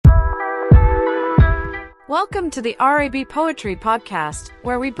Welcome to the RAB Poetry Podcast,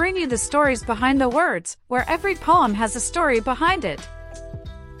 where we bring you the stories behind the words, where every poem has a story behind it.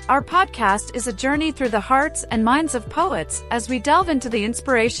 Our podcast is a journey through the hearts and minds of poets as we delve into the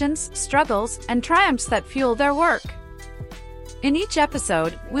inspirations, struggles, and triumphs that fuel their work. In each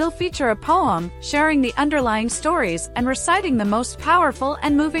episode, we'll feature a poem, sharing the underlying stories and reciting the most powerful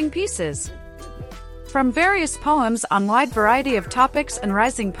and moving pieces. From various poems on wide variety of topics and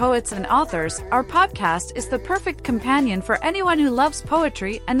rising poets and authors, our podcast is the perfect companion for anyone who loves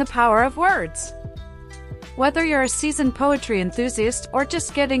poetry and the power of words. Whether you're a seasoned poetry enthusiast or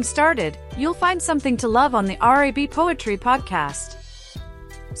just getting started, you'll find something to love on the RAB Poetry Podcast.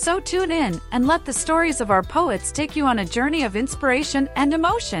 So tune in and let the stories of our poets take you on a journey of inspiration and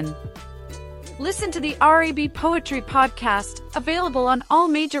emotion. Listen to the RAB Poetry Podcast, available on all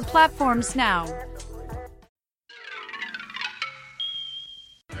major platforms now.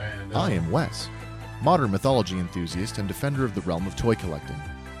 I am Wes, modern mythology enthusiast and defender of the realm of toy collecting.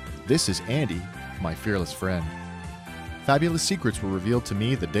 This is Andy, my fearless friend. Fabulous secrets were revealed to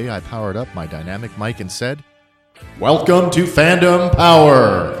me the day I powered up my dynamic mic and said, "Welcome to Fandom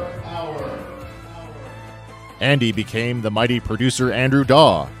Power!" Andy became the mighty producer Andrew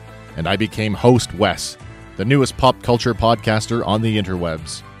Daw, and I became host Wes, the newest pop culture podcaster on the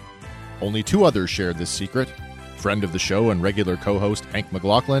interwebs. Only two others shared this secret, friend of the show and regular co-host Hank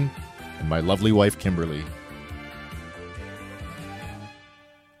McLaughlin, and my lovely wife Kimberly.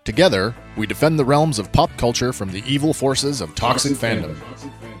 Together, we defend the realms of pop culture from the evil forces of toxic fandom.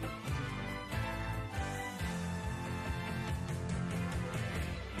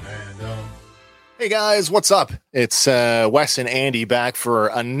 Hey guys, what's up? It's Wes and Andy back for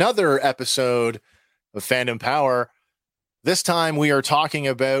another episode of Fandom Power. This time we are talking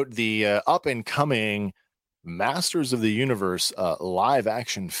about the up-and-coming Masters of the Universe live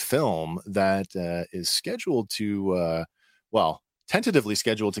action film that is scheduled to, tentatively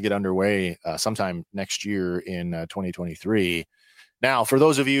scheduled to get underway sometime next year in 2023. Now, for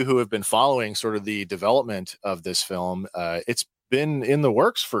those of you who have been following sort of the development of this film, it's been in the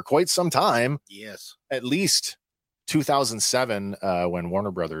works for quite some time. Yes. At least 2007, when Warner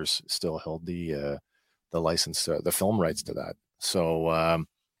Brothers still held the license, the film rights to that. So,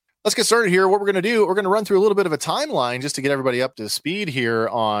 let's get started here. What we're going to do, we're going to run through a little bit of a timeline just to get everybody up to speed here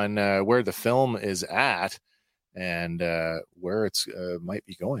on where the film is at and where it's might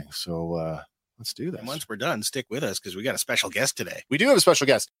be going. So let's do this. And once we're done, stick with us because we got a special guest today. We do have a special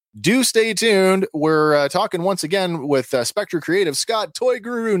guest. Do stay tuned. We're talking once again with Spectre Creative Scott Toy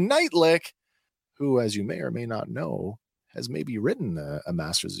Guru Nightlick, who, as you may or may not know, has maybe written a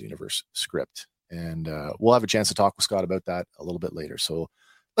Masters of the Universe script. And we'll have a chance to talk with Scott about that a little bit later. So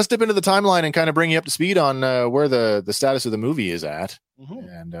let's dip into the timeline and kind of bring you up to speed on where the status of the movie is at. Mm-hmm.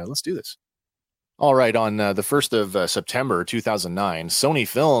 And let's do this. All right. On the 1st of September 2009, Sony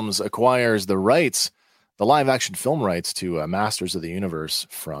Films acquires the live action film rights to Masters of the Universe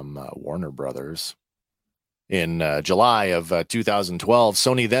from Warner Brothers. In July of 2012,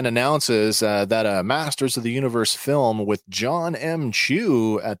 Sony then announces that a Masters of the Universe film with John M.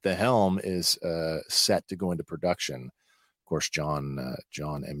 Chu at the helm is set to go into production. Of course, John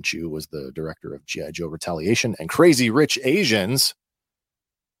M. Chu was the director of G.I. Joe Retaliation and Crazy Rich Asians.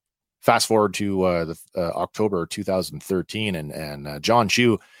 Fast forward to October 2013, and John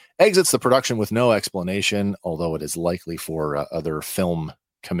Chu exits the production with no explanation, although it is likely for other film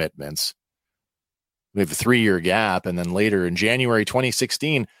commitments. We have a 3-year gap, and then later in January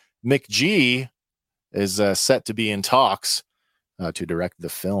 2016, McG is set to be in talks to direct the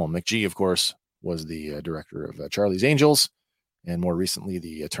film. McG, of course, was the director of Charlie's Angels, and more recently,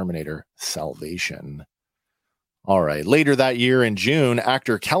 the Terminator Salvation. All right. Later that year in June,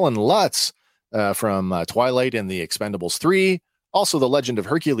 actor Kellen Lutz from Twilight and the Expendables 3, also The Legend of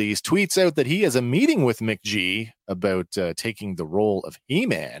Hercules, tweets out that he has a meeting with McG about taking the role of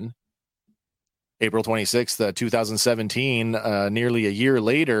He-Man. April 26th, 2017, nearly a year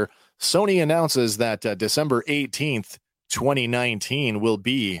later, Sony announces that December 18th, 2019 will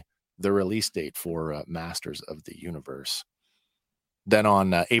be the release date for Masters of the Universe. Then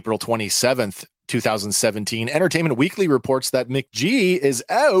on April 27th, 2017, Entertainment Weekly reports that McG is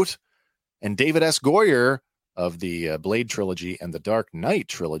out and David S. Goyer of the Blade trilogy and the Dark Knight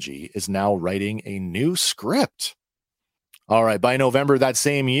trilogy is now writing a new script. All right, by November that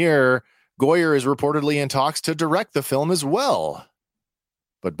same year, Goyer is reportedly in talks to direct the film as well.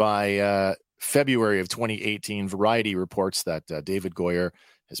 But by February of 2018, Variety reports that David Goyer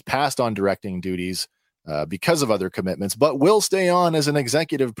has passed on directing duties because of other commitments, but will stay on as an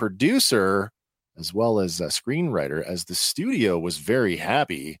executive producer as well as a screenwriter, as the studio was very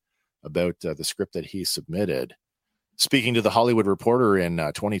happy about the script that he submitted. Speaking to The Hollywood Reporter in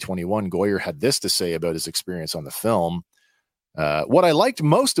 2021, Goyer had this to say about his experience on the film. What I liked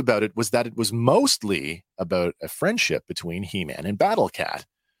most about it was that it was mostly about a friendship between He-Man and Battle Cat.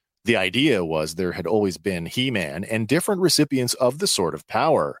 The idea was there had always been He-Man and different recipients of the Sword of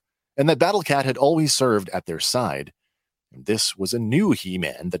Power, and that Battle Cat had always served at their side. And this was a new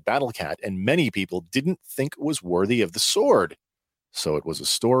He-Man that Battle Cat and many people didn't think was worthy of the sword. So it was a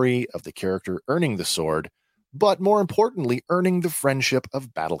story of the character earning the sword, but more importantly, earning the friendship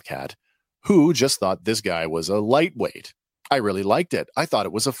of Battle Cat, who just thought this guy was a lightweight. I really liked it. I thought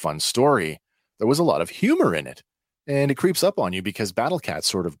it was a fun story. There was a lot of humor in it. And it creeps up on you because Battle Cat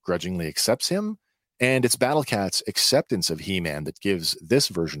sort of grudgingly accepts him. And it's Battle Cat's acceptance of He-Man that gives this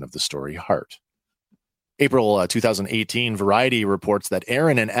version of the story heart. April 2018, Variety reports that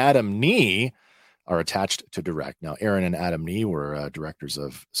Aaron and Adam Nee are attached to direct. Now, Aaron and Adam Nee were directors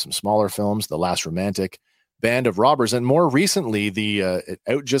of some smaller films, The Last Romantic, Band of Robbers, and more recently,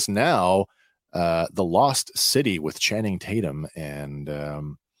 out just now, The Lost City with Channing Tatum and,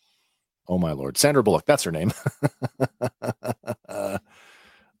 oh my Lord, Sandra Bullock. That's her name.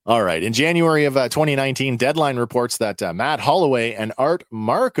 All right. In January of 2019, Deadline reports that Matt Holloway and Art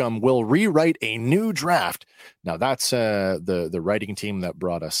Markham will rewrite a new draft. Now, that's the writing team that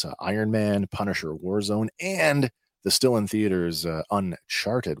brought us Iron Man, Punisher, Warzone, and the still in theaters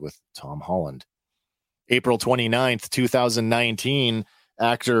Uncharted with Tom Holland. April 29th, 2019,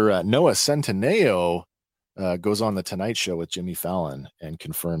 actor Noah Centineo goes on The Tonight Show with Jimmy Fallon and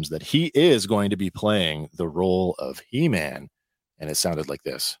confirms that he is going to be playing the role of He-Man. And it sounded like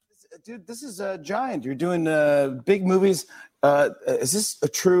this. Dude, this is a giant. You're doing big movies. Is this a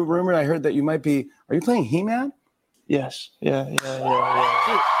true rumor? I heard that you might be. Are you playing He-Man? Yes. Yeah.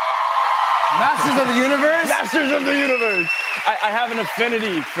 Masters of the Universe? Masters of the Universe. I have an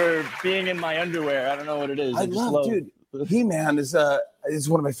affinity for being in my underwear. I don't know what it is. I love, dude. He-Man is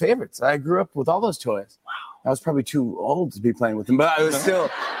one of my favorites. I grew up with all those toys. Wow. I was probably too old to be playing with them, but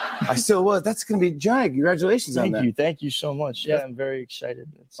I still was. That's going to be giant. Congratulations on that. Thank you so much. Yeah, I'm very excited.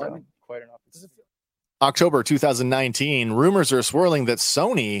 It's quite an opportunity. October 2019, rumors are swirling that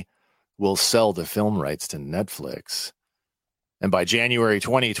Sony will sell the film rights to Netflix. And by January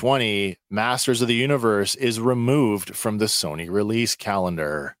 2020, Masters of the Universe is removed from the Sony release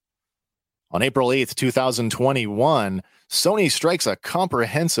calendar. On April 8th, 2021, Sony strikes a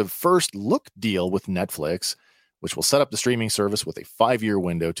comprehensive first look deal with Netflix, which will set up the streaming service with a 5-year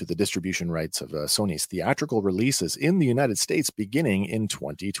window to the distribution rights of Sony's theatrical releases in the United States beginning in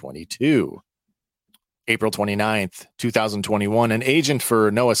 2022. April 29th, 2021, an agent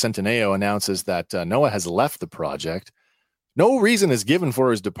for Noah Centineo announces that Noah has left the project. No reason is given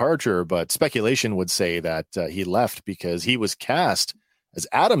for his departure, but speculation would say that he left because he was cast as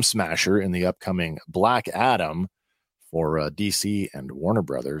Atom Smasher in the upcoming Black Adam for DC and Warner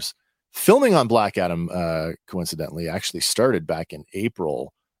Brothers. Filming on Black Adam, coincidentally, actually started back in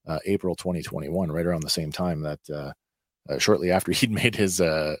April 2021, right around the same time that shortly after he'd made his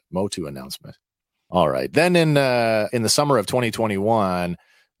Motu announcement. All right. Then in the summer of 2021,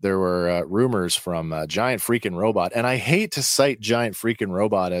 there were rumors from Giant Freakin' Robot, and I hate to cite Giant Freakin'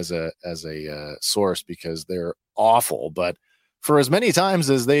 Robot as a source because they're awful, but for as many times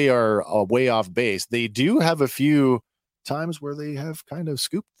as they are way off base, they do have a few times where they have kind of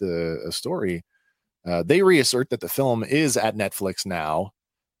scooped a story. They reassert that the film is at Netflix now,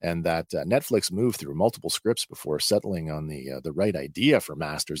 and that Netflix moved through multiple scripts before settling on the right idea for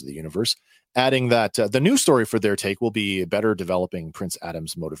Masters of the Universe, adding that the new story for their take will be better developing Prince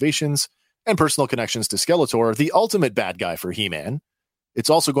Adam's motivations and personal connections to Skeletor, the ultimate bad guy for He-Man.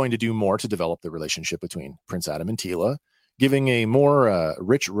 It's also going to do more to develop the relationship between Prince Adam and Teela, giving a more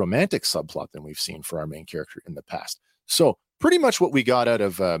rich romantic subplot than we've seen for our main character in the past. So pretty much what we got out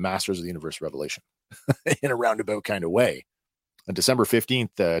of Masters of the Universe Revelation in a roundabout kind of way. On December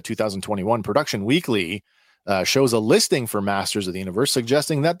 15th, 2021, Production Weekly shows a listing for Masters of the Universe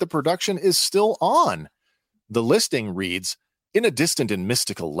suggesting that the production is still on. The listing reads, "In a distant and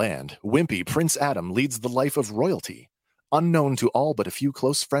mystical land, wimpy Prince Adam leads the life of royalty. Unknown to all but a few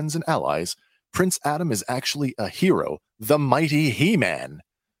close friends and allies, Prince Adam is actually a hero, the mighty He-Man.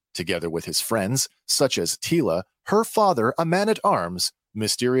 Together with his friends, such as Teela, her father, a man-at-arms,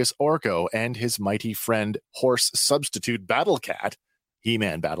 Mysterious Orko, and his mighty friend, Horse Substitute Battle Cat,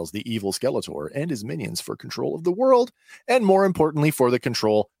 He-Man battles the evil Skeletor and his minions for control of the world, and more importantly for the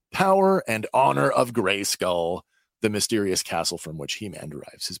control, power, and honor of Grayskull, the mysterious castle from which He-Man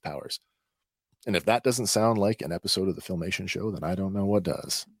derives his powers." And if that doesn't sound like an episode of the Filmation Show, then I don't know what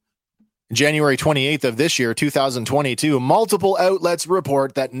does. January 28th of this year, 2022, multiple outlets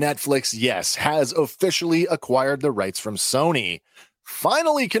report that Netflix, yes, has officially acquired the rights from Sony,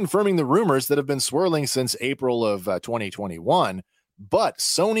 finally confirming the rumors that have been swirling since April of 2021. But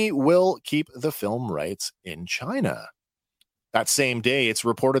Sony will keep the film rights in China. That same day, it's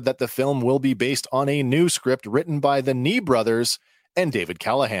reported that the film will be based on a new script written by the Nee brothers and David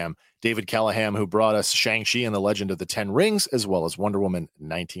Callaham. David Callaham, who brought us Shang-Chi and the Legend of the Ten Rings, as well as Wonder Woman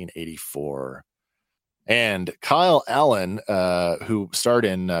 1984. And Kyle Allen, who starred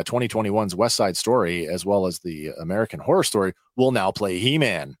in 2021's West Side Story, as well as the American Horror Story, will now play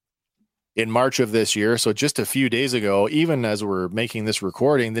He-Man. In March of this year, so just a few days ago, even as we're making this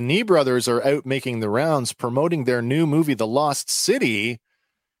recording, the Nee brothers are out making the rounds, promoting their new movie, The Lost City,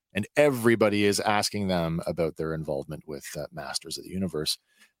 and everybody is asking them about their involvement with Masters of the Universe.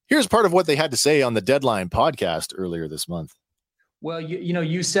 Here's part of what they had to say on the Deadline podcast earlier this month. Well,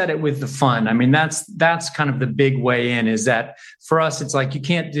 you said it with the fun. I mean, that's kind of the big way in, is that for us, it's like you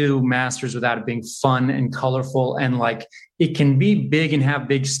can't do Masters without it being fun and colorful, and like it can be big and have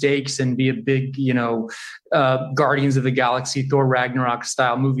big stakes and be a big, Guardians of the Galaxy, Thor Ragnarok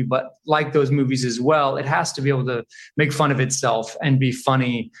style movie. But like those movies as well, it has to be able to make fun of itself and be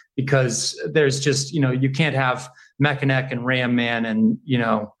funny, because there's just, you can't have Mechanic and Ram Man and,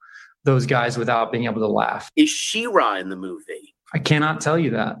 those guys without being able to laugh. Is She-Ra in the movie? I cannot tell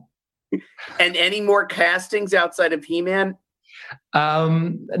you that. And any more castings outside of He-Man?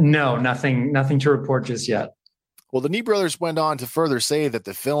 No, nothing to report just yet. Well, the Nee brothers went on to further say that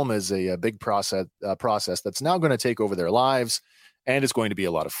the film is a big process that's now going to take over their lives, and it's going to be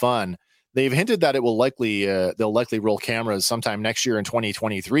a lot of fun. They've hinted that it will they'll likely roll cameras sometime next year in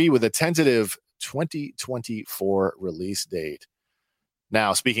 2023 with a tentative 2024 release date.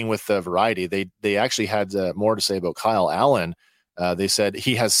 Now, speaking with Variety, they actually had more to say about Kyle Allen. They said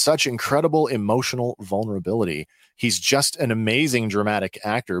he has such incredible emotional vulnerability. He's just an amazing dramatic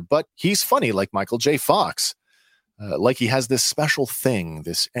actor, but he's funny like Michael J. Fox. Like he has this special thing,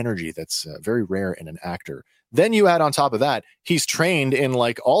 this energy that's very rare in an actor. Then you add on top of that, he's trained in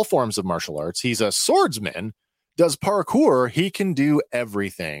like all forms of martial arts. He's a swordsman, does parkour. He can do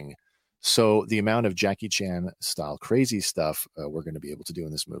everything. So the amount of Jackie Chan style crazy stuff we're going to be able to do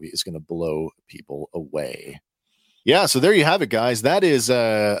in this movie is going to blow people away. Yeah, so there you have it, guys. That is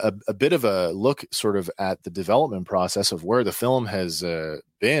a bit of a look sort of at the development process of where the film has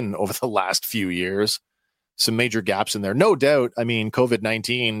been over the last few years. Some major gaps in there, no doubt. I mean,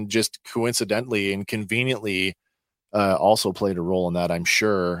 COVID-19 just coincidentally and conveniently also played a role in that, I'm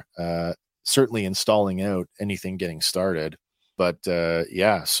sure. Certainly in stalling out anything getting started. But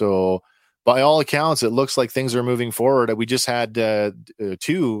yeah, so by all accounts, it looks like things are moving forward. We just had 2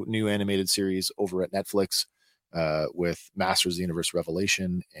 new animated series over at Netflix with Masters of the Universe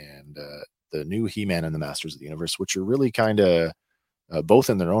Revelation and the new He-Man and the Masters of the Universe, which are really kind of both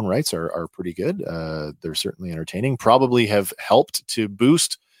in their own rights are pretty good. They're certainly entertaining, probably have helped to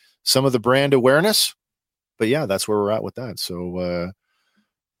boost some of the brand awareness. But yeah, that's where we're at with that. So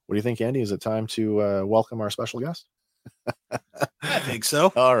what do you think, Andy? Is it time to welcome our special guest? I think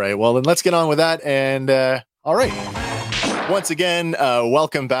so. All right. Well, then let's get on with that. And all right. Once again,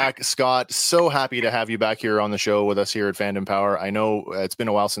 welcome back, Scott. So happy to have you back here on the show with us here at Fandom Power. I know it's been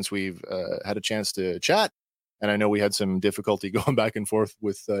a while since we've had a chance to chat. And I know we had some difficulty going back and forth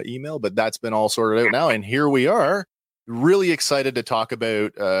with email, but that's been all sorted out now. And here we are, really excited to talk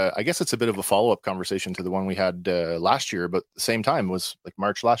about, I guess it's a bit of a follow-up conversation to the one we had last year, but at the same time was like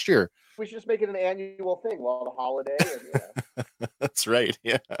March last year. We should just make it an annual thing while the holiday. And, That's right.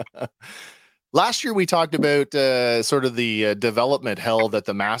 Yeah. Last year, we talked about sort of the development hell that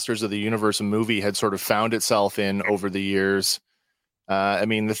the Masters of the Universe movie had sort of found itself in over the years. I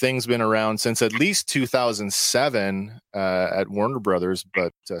mean, the thing's been around since at least 2007 at Warner Brothers,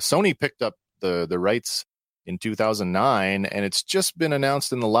 but Sony picked up the rights in 2009, and it's just been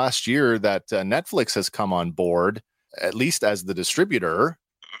announced in the last year that Netflix has come on board, at least as the distributor.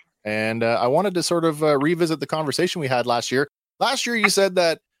 And I wanted to sort of revisit the conversation we had last year. Last year, you said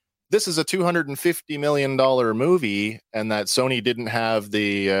that this is a $250 million movie, and that Sony didn't have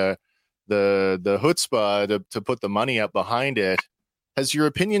the chutzpah to put the money up behind it. Has your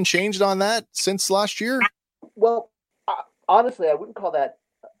opinion changed on that since last year? well, honestly, I wouldn't call that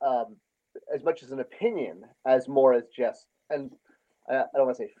as much as an opinion as more as just, and I don't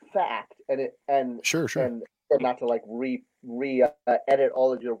want to say fact, Sure. and not to like edit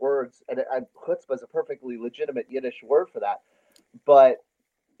all of your words. And chutzpah is a perfectly legitimate Yiddish word for that, but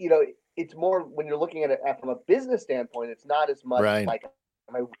it's more when you're looking at it from a business standpoint. It's not as much Right. like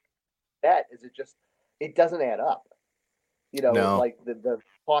my bet is it doesn't add up. No. Like the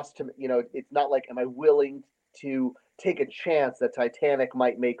cost to, it's not like, am I willing to take a chance that Titanic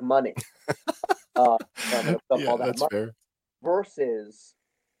might make money? I'm going to dump all that that's money. fair. Versus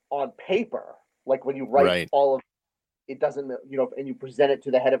on paper, like when you write all of it doesn't, and you present it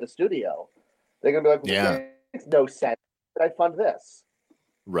to the head of a studio, they're going to be like, well, it makes no sense. But I fund this.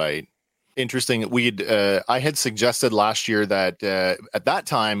 Right. Interesting. I had suggested last year that at that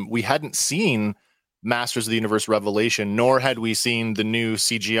time we hadn't seen Masters of the Universe Revelation, nor had we seen the new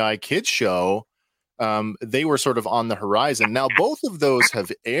CGI kids show. They were sort of on the horizon. Now both of those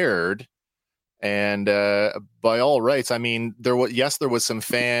have aired, and by all rights, I mean there was some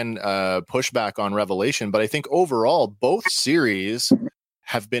fan pushback on Revelation, but I think overall both series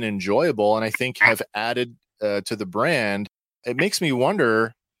have been enjoyable, and I think have added to the brand. It makes me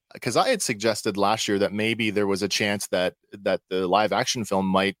wonder, because I had suggested last year that maybe there was a chance that the live action film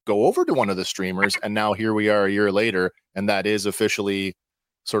might go over to one of the streamers, and now here we are a year later, and that is officially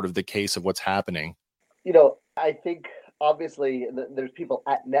sort of the case of what's happening. I think obviously there's people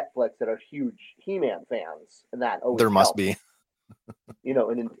at Netflix that are huge He-Man fans, and that always there must helps. be.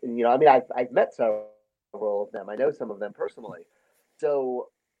 I mean, I've met several of them. I know some of them personally. So,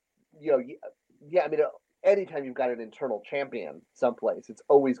 I mean, anytime you've got an internal champion someplace, it's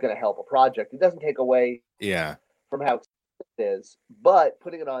always going to help a project. It doesn't take away from how expensive it is, but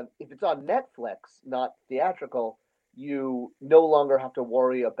putting it on, if it's on Netflix, not theatrical, you no longer have to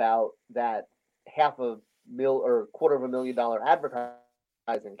worry about that $500,000 or $250,000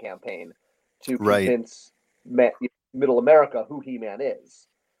 advertising campaign to convince middle America who He-Man is.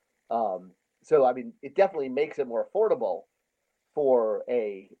 So, I mean, it definitely makes it more affordable for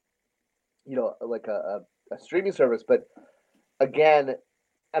a streaming service. But again,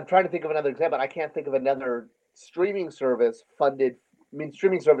 I'm trying to think of another example. I can't think of another streaming service funded. I mean,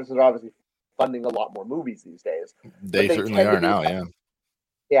 streaming services are obviously funding a lot more movies these days. They certainly are now, yeah.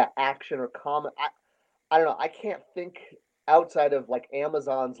 Yeah, action or comedy. I don't know. I can't think outside of like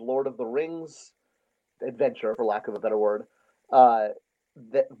Amazon's Lord of the Rings adventure, for lack of a better word,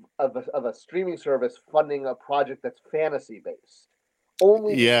 that of a streaming service funding a project that's fantasy based.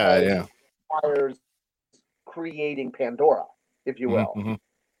 Only because it requires creating Pandora, if you will. Mm-hmm.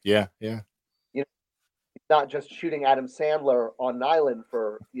 Yeah. It's not just shooting Adam Sandler on an island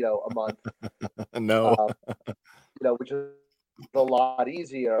for a month. No. Which is a lot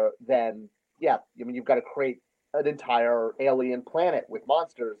easier than I mean, you've got to create an entire alien planet with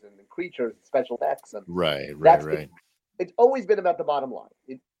monsters and creatures and special effects, and right. It's always been about the bottom line.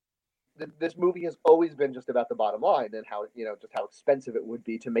 This movie has always been just about the bottom line and how just how expensive it would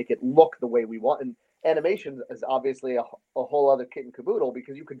be to make it look the way we want. And animation is obviously a whole other kit and caboodle,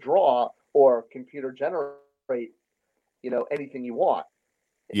 because you could draw or computer generate anything you want.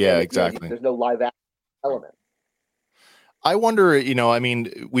 Yeah, and, exactly. There's no live action element. I wonder, I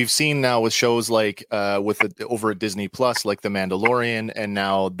mean, we've seen now with shows like over at Disney Plus, like The Mandalorian, and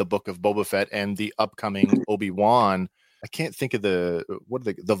now the Book of Boba Fett, and the upcoming Obi-Wan. I can't think of the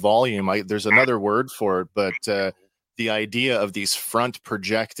volume. There's another word for it, but the idea of these front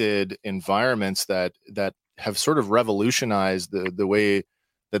projected environments that have sort of revolutionized the way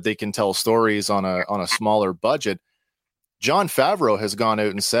that they can tell stories on a smaller budget. Jon Favreau has gone out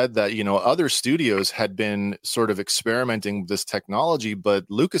and said that, other studios had been sort of experimenting with this technology, but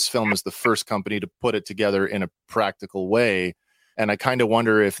Lucasfilm is the first company to put it together in a practical way. And I kind of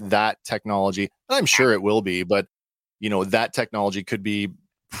wonder if that technology, and I'm sure it will be, but, that technology could be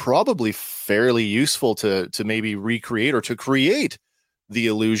probably fairly useful to maybe recreate or to create the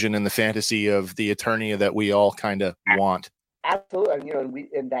illusion and the fantasy of the Eternia that we all kind of want. Absolutely,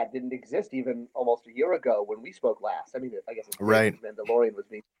 and that didn't exist even almost a year ago when we spoke last. I mean, I guess Mandalorian was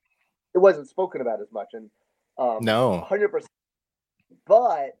it wasn't spoken about as much, and no, 100%.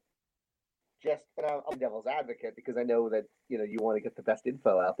 But and I'm devil's advocate because I know that you want to get the best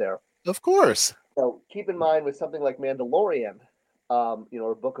info out there. Of course. So keep in mind with something like Mandalorian,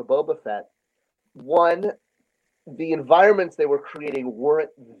 or Book of Boba Fett, one, the environments they were creating weren't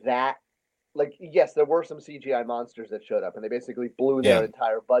that. Like, yes, there were some CGI monsters that showed up, and they basically blew their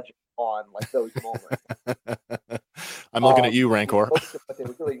entire budget on those moments. I'm looking at you, Rancor.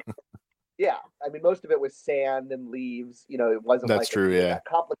 Yeah, I mean, most of it was sand and leaves. It wasn't That's true. Yeah. That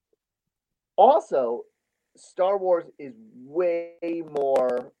complicated. Also, Star Wars is way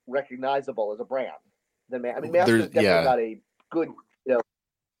more recognizable as a brand than Masters definitely got a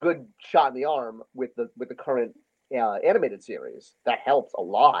good shot in the arm with the current animated series. That helps a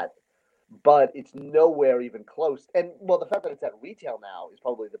lot. But it's nowhere even close. And the fact that it's at retail now is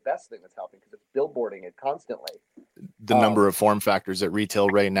probably the best thing that's helping, because it's billboarding it constantly. the number of form factors at retail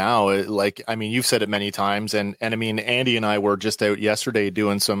right now. Like, I mean, you've said it many times, and I mean, Andy and I were just out yesterday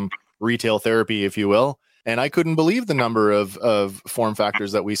doing some retail therapy, if you will, and I couldn't believe the number of form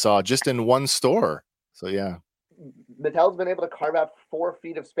factors that we saw just in one store. So yeah, Mattel's been able to carve out 4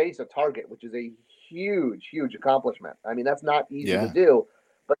 feet of space at Target, which is a huge accomplishment. I mean, that's not easy to do,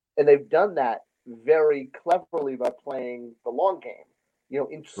 and they've done that very cleverly by playing the long game, you know,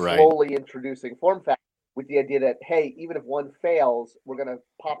 slowly introducing form factors with the idea that, hey, even if one fails, we're going to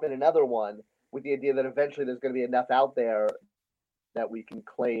pop in another one, with the idea that eventually there's going to be enough out there that we can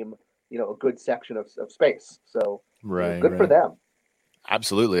claim, you know, a good section of space. So good for them.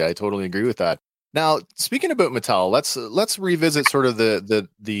 Absolutely. I totally agree with that. Now, speaking about Mattel, let's revisit sort of the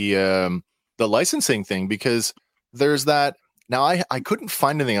licensing thing, because there's that. Now, I couldn't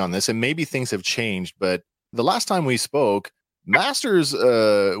find anything on this, and maybe things have changed, but the last time we spoke, Masters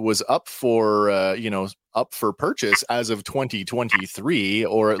was up for purchase as of 2023,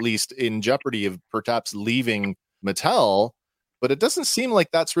 or at least in jeopardy of perhaps leaving Mattel. But it doesn't seem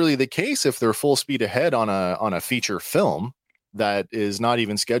like that's really the case if they're full speed ahead on a feature film that is not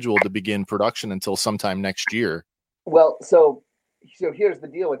even scheduled to begin production until sometime next year. Well, so here's the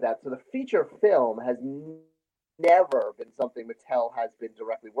deal with that. So the feature film has never been something Mattel has been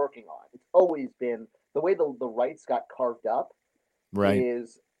directly working on. It's always been the way the rights got carved up. Right.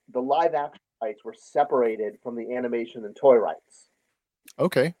 Is the live action rights were separated from the animation and toy rights.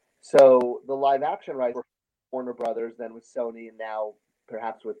 Okay. So the live action rights were Warner Brothers, then with Sony, and now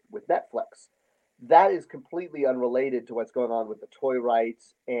perhaps with Netflix. That is completely unrelated to what's going on with the toy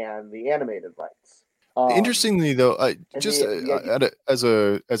rights and the animated rights. Interestingly, though, as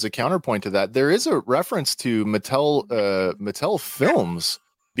a counterpoint to that, there is a reference to Mattel Films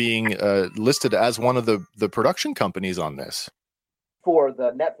being listed as one of the production companies on this for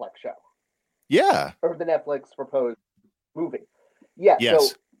the Netflix show. Yeah, or the Netflix proposed movie. Yeah.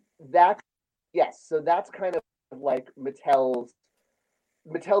 Yes. So that's kind of like Mattel's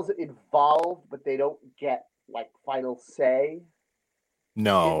involved, but they don't get like final say.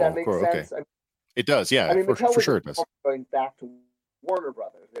 No, if that makes sense. Okay. I mean, it does, yeah. I mean, for sure it does. Going back to Warner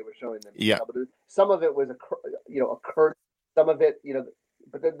Brothers, they were showing them. Yeah. Some of it was occurred. Some of it,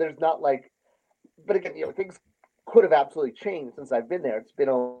 but then there's not like. But again, things could have absolutely changed since I've been there. It's been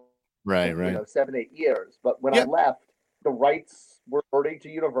 7-8 years. But when I left, the rights were reverting to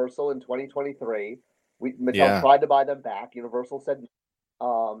Universal in 2023. Mattel tried to buy them back. Universal said,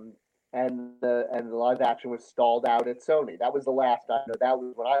 and the live action was stalled out at Sony. That was the last I know. That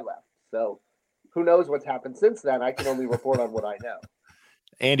was when I left. So who knows what's happened since then? I can only report on what I know.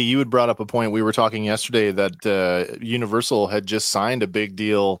 Andy, you had brought up a point. We were talking yesterday that Universal had just signed a big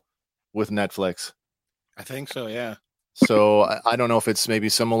deal with Netflix. I think so, yeah. So I don't know if it's maybe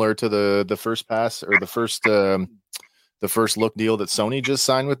similar to the first pass or the first look deal that Sony just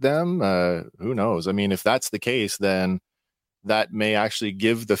signed with them. Who knows? I mean, if that's the case, then that may actually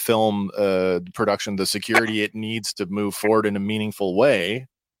give the film production the security it needs to move forward in a meaningful way,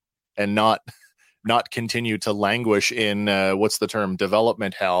 and not continue to languish in what's the term,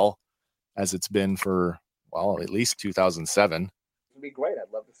 development hell, as it's been for at least 2007. It'd be great.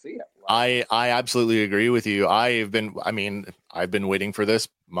 I'd love to see it. I absolutely agree with you. I've been waiting for this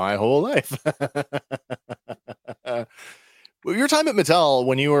my whole life. Your time at Mattel,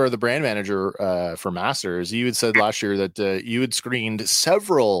 when you were the brand manager for Masters, you had said last year that you had screened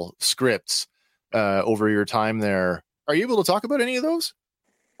several scripts over your time there. Are you able to talk about any of those?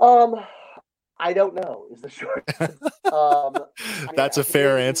 I don't know is the short That's a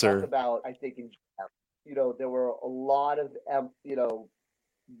fair answer. I think there were a lot of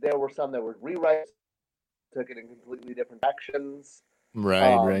there were some that were rewrites, took it in completely different directions.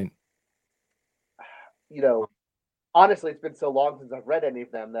 Right. Honestly, it's been so long since I've read any of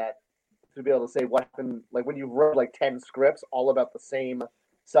them that to be able to say what happened, like when you've read like 10 scripts all about the same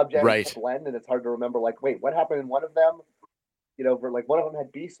subject blend, and it's hard to remember, like, wait, what happened in one of them? Like one of them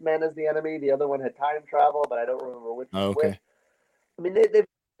had Beastmen as the enemy, the other one had time travel, but I don't remember which. Okay. I mean, they've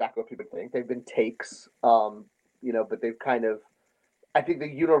exactly what people think. They've been takes, but they've kind of. I think the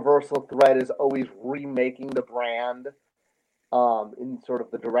universal thread is always remaking the brand, in sort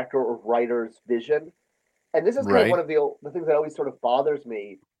of the director or writer's vision. And this is kind of one of the things that always sort of bothers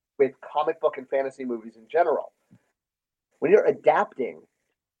me with comic book and fantasy movies in general. When you're adapting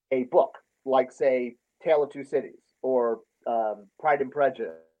a book, like, say, Tale of Two Cities or Pride and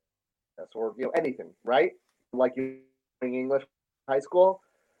Prejudice or anything, right? Like you're in English high school.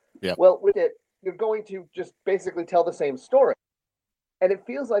 Yeah. Well, with it, you're going to just basically tell the same story. And it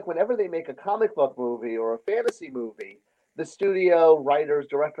feels like whenever they make a comic book movie or a fantasy movie, the studio, writers,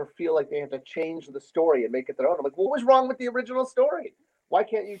 director feel like they have to change the story and make it their own. I'm like, what was wrong with the original story? Why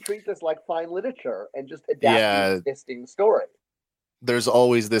can't you treat this like fine literature and just adapt the existing story? There's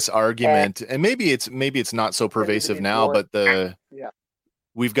always this argument, and maybe it's not so pervasive now, but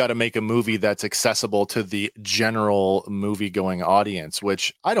we've got to make a movie that's accessible to the general movie-going audience,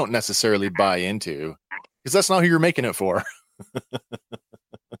 which I don't necessarily buy into, because that's not who you're making it for.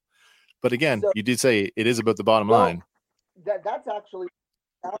 But again, you did say it is about the bottom line. That's actually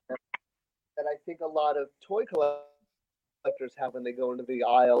that I think a lot of toy collectors have when they go into the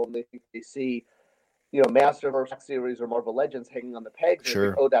aisle and they see, Masterverse series or Marvel Legends hanging on the pegs. Sure.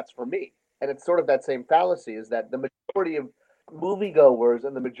 And think, oh, that's for me. And it's sort of that same fallacy, is that the majority of moviegoers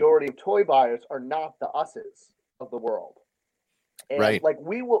and the majority of toy buyers are not the us's of the world. And right. Like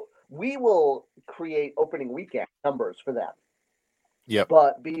we will create opening weekend numbers for them. Yep.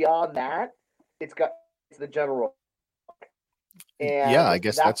 But beyond that, it's the general. And I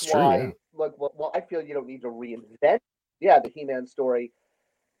guess that's true. Yeah. Like, well, I feel you don't need to reinvent. The He-Man story.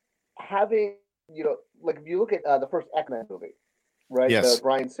 Having, like if you look at the first X-Men movie, right? Yes. The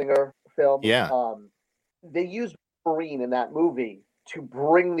Bryan Singer film. Yeah. They used Wolverine in that movie to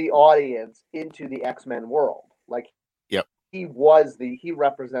bring the audience into the X-Men world. Like, he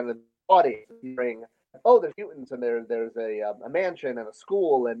represented the audience. Bring, there's mutants and there's a mansion and a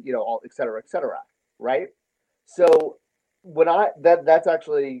school and all et cetera, right? So that's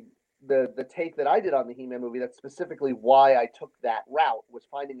actually the take that I did on the He-Man movie. That's specifically why I took that route, was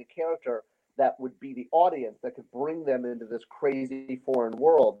finding a character that would be the audience that could bring them into this crazy foreign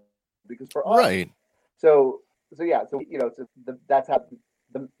world. Because for us, right. So that's how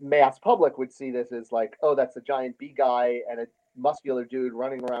the mass public would see this, as like, oh, that's a giant bee guy and a muscular dude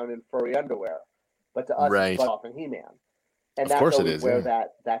running around in furry underwear. But to us, right. it's often He-Man, and of course it is. Where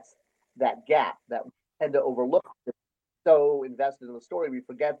that's that gap that we tend to overlook. We're so invested in the story, we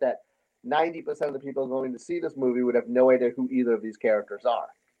forget that 90% of the people going to see this movie would have no idea who either of these characters are.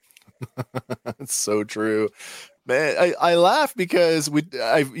 It's so true, man. I laugh because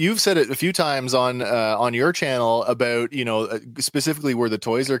you've said it a few times on your channel about, specifically where the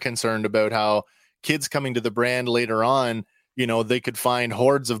toys are concerned, about how kids coming to the brand later on, they could find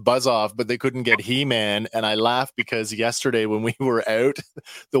hordes of Buzz-Off, but they couldn't get He-Man. And I laugh because yesterday when we were out,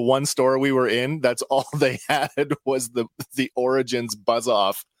 the one store we were in, that's all they had was the Origins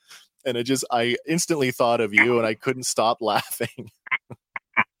Buzz-Off. And I instantly thought of you and I couldn't stop laughing.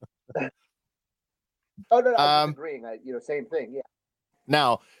 Oh, no, I'm agreeing. Same thing. Yeah.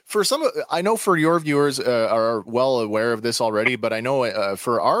 Now, I know for your viewers are well aware of this already, but I know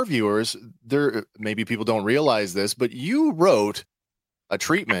for our viewers, maybe people don't realize this, but you wrote a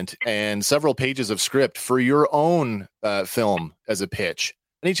treatment and several pages of script for your own film as a pitch.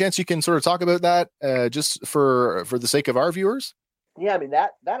 Any chance you can sort of talk about that just for the sake of our viewers? Yeah, I mean,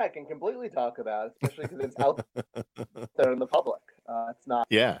 that I can completely talk about, especially because it's out there in the public. It's not.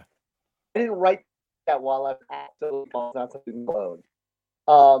 Yeah. I didn't write that while I was absolutely not something alone.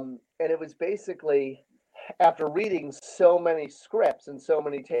 And it was basically after reading so many scripts and so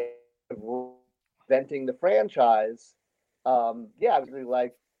many takes of inventing the franchise. I was really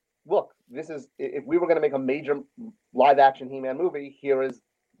like, look, this is, if we were going to make a major live action He-Man movie, here is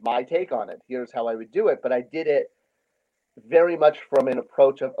my take on it. Here's how I would do it. But I did it very much from an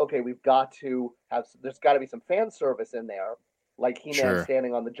approach of, okay, there's got to be some fan service in there, like He-Man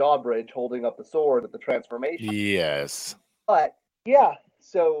standing on the drawbridge holding up the sword at the transformation. Yes. But yeah,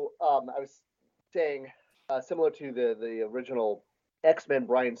 so I was saying similar to the original X-Men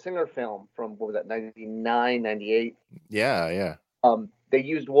Bryan Singer film from, what was that, 99, 98? Yeah. They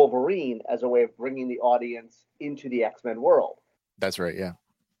used Wolverine as a way of bringing the audience into the X-Men world. That's right, yeah.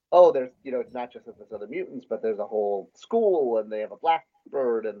 Oh, there's, it's not just that there's other mutants, but there's a whole school, and they have a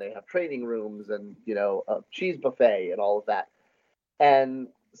Blackbird, and they have training rooms, and, a cheese buffet, and all of that. And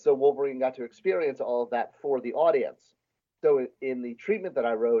so Wolverine got to experience all of that for the audience. So in the treatment that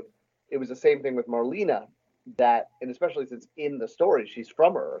I wrote, it was the same thing with Marlena, and especially since in the story, she's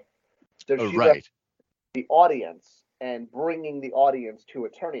from Earth. So she's right. The audience and bringing the audience to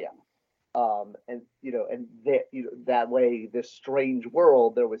Eternia. That way, this strange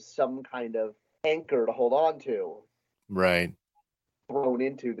world, there was some kind of anchor to hold on to, right? Thrown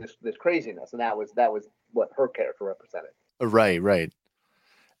into this craziness, and that was what her character represented. Right.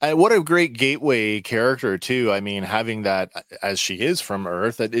 And what a great gateway character too. I mean, having that, as she is from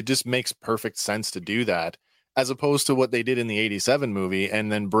Earth, it just makes perfect sense to do that, as opposed to what they did in the '87 movie,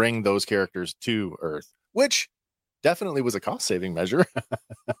 and then bring those characters to Earth, which definitely was a cost-saving measure.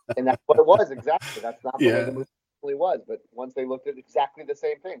 And that's what it was, exactly. That's not the way the movie really was. But once they looked at exactly the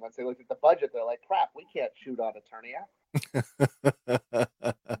same thing, once they looked at the budget, they're like, crap, we can't shoot on Eternia. Yeah,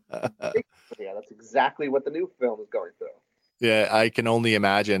 that's exactly what the new film is going through. Yeah, I can only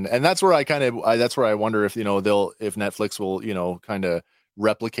imagine. And that's where that's where I wonder if, if Netflix will, kind of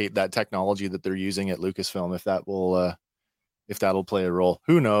replicate that technology that they're using at Lucasfilm, if that'll play a role.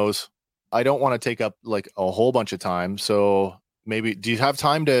 Who knows? I don't want to take up like a whole bunch of time. So maybe, do you have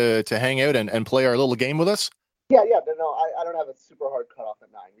time to hang out and play our little game with us? Yeah. No, I don't have a super hard cutoff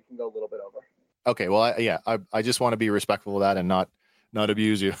at 9. We can go a little bit over. Okay. Well, I just want to be respectful of that and not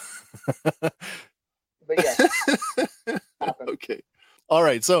abuse you. But yeah. Okay. All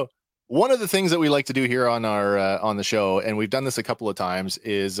right. So one of the things that we like to do here on our on the show, and we've done this a couple of times,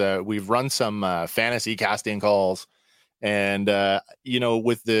 is we've run some fantasy casting calls, and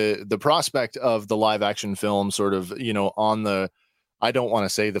with the prospect of the live action film sort of on the, I don't want to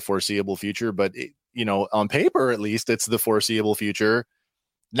say the foreseeable future, but on paper at least it's the foreseeable future.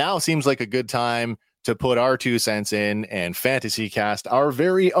 Now seems like a good time to put our 2 cents in and fantasy cast our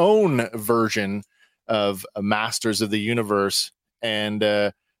very own version of Masters of the Universe. And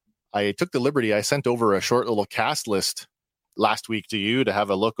I took the liberty, I sent over a short little cast list last week to you to have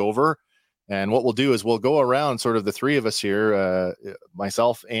a look over. And what we'll do is we'll go around, sort of the 3 of us here,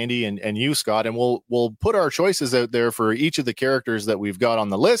 myself, Andy, and you, Scott, and we'll put our choices out there for each of the characters that we've got on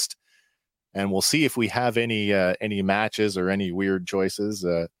the list. And we'll see if we have any matches or any weird choices.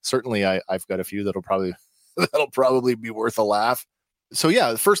 Certainly I've got a few that'll probably be worth a laugh. So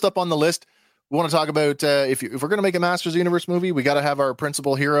yeah, first up on the list, we want to talk about if we're going to make a Masters of the Universe movie, we got to have our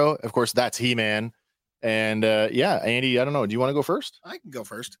principal hero. Of course, that's He-Man. And Andy, I don't know. Do you want to go first? I can go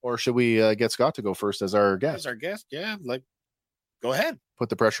first. Or should we get Scott to go first as our guest? As our guest, yeah. Go ahead. Put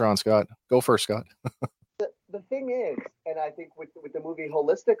the pressure on Scott. Go first, Scott. The thing is, and I think with the movie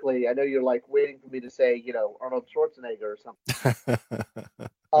holistically, I know you're like waiting for me to say, Arnold Schwarzenegger or something.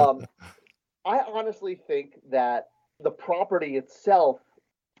 I honestly think that the property itself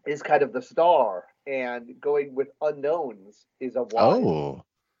is kind of the star, and going with unknowns is a wise.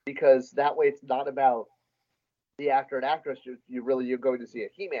 Because that way it's not about the actor and actress. You're going to see a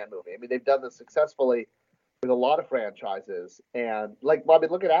He-Man movie. I mean, they've done this successfully with a lot of franchises, and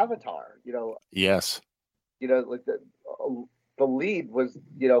look at Avatar. Yes. Like the lead was,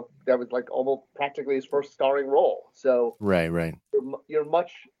 that was like almost practically his first starring role. So right. You're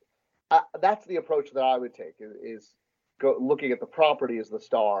much. That's the approach that I would take. Is looking at the property as the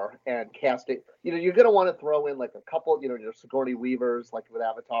star and casting. You're going to want to throw in like a couple. Your Sigourney Weavers, like with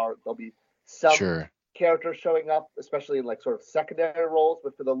Avatar, there'll be some characters showing up, especially in like sort of secondary roles.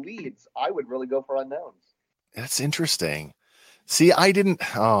 But for the leads, I would really go for unknowns. That's interesting. See, I didn't.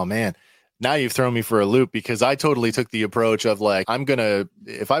 Oh man. Now you've thrown me for a loop, because I totally took the approach of like,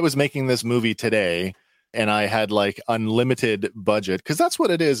 if I was making this movie today and I had like unlimited budget, because that's what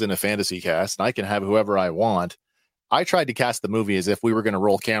it is in a fantasy cast, and I can have whoever I want. I tried to cast the movie as if we were going to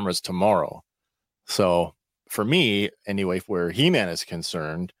roll cameras tomorrow. So for me, anyway, where He-Man is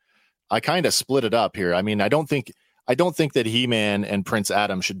concerned, I kind of split it up here. I mean, I don't think that He-Man and Prince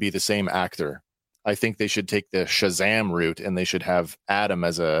Adam should be the same actor. I think they should take the Shazam route, and they should have Adam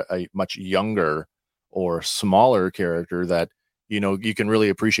as a much younger or smaller character that, you can really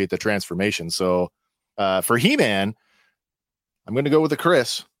appreciate the transformation. So for He-Man, I'm going to go with a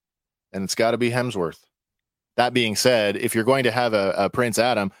Chris, and it's got to be Hemsworth. That being said, if you're going to have a Prince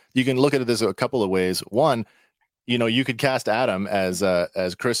Adam, you can look at this a couple of ways. One, you could cast Adam as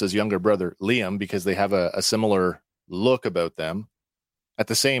Chris's younger brother, Liam, because they have a similar look about them. At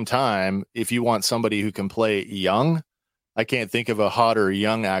the same time, if you want somebody who can play young, I can't think of a hotter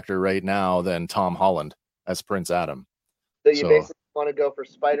young actor right now than Tom Holland as Prince Adam. So you basically want to go for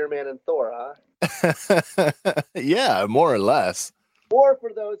Spider-Man and Thor, huh? Yeah, more or less. Or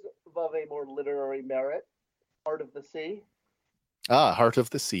for those of a more literary merit, Heart of the Sea. Heart of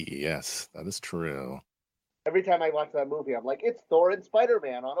the Sea. Yes, that is true. Every time I watch that movie, I'm like, it's Thor and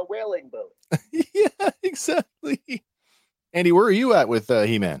Spider-Man on a whaling boat. Yeah, exactly. Andy, where are you at with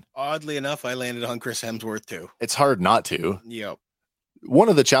He-Man? Oddly enough, I landed on Chris Hemsworth too. It's hard not to. Yep. One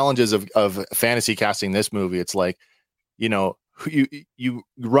of the challenges of fantasy casting this movie, it's like, you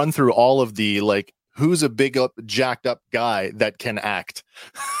run through all of the, like, who's a big jacked up guy that can act.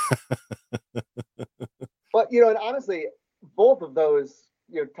 But and honestly, both of those,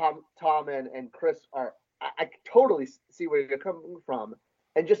 Tom and Chris are. I totally see where you're coming from,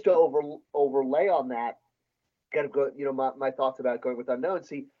 and just to overlay on that. Got to go, my thoughts about going with unknown.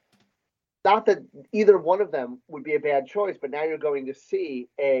 See, not that either one of them would be a bad choice, but now you're going to see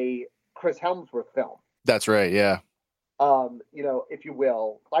a Chris Hemsworth film. That's right. Yeah. If you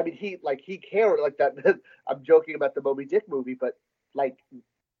will. I mean, he cared like that. I'm joking about the Moby Dick movie, but like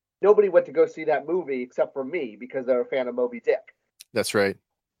nobody went to go see that movie except for me because they're a fan of Moby Dick. That's right.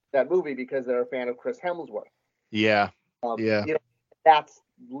 That movie because they're a fan of Chris Hemsworth. Yeah. You know, that's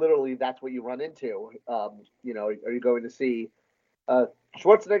what you run into. You know, are you going to see a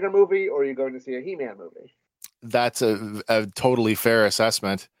Schwarzenegger movie or are you going to see a He-Man movie? That's a totally fair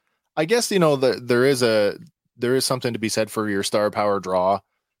assessment. I guess, you know, there is something to be said for your star power draw,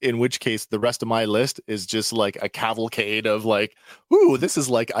 in which case the rest of my list is just like a cavalcade of like, ooh, this is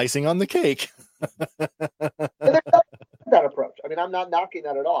like icing on the cake. That approach. I mean, I'm not knocking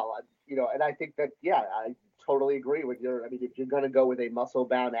that at all. You know, and I think that, yeah, I totally agree with your, I mean, if you're going to go with a muscle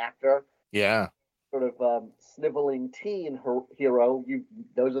bound actor, Yeah. sort of sniveling teen hero,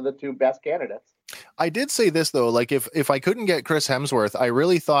 those are the two best candidates. I did say this though, like if I couldn't get Chris Hemsworth, I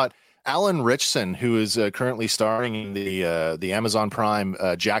really thought Alan Ritchson, who is currently starring in the Amazon Prime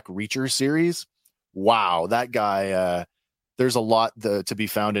Jack Reacher series. Wow, that guy, there's a lot to be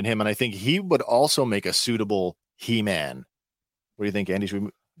found in him, and I think he would also make a suitable He-Man. What do you think, Andy?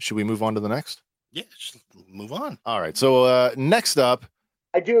 Should we move on to the next? Yeah, just move on. All right. So next up,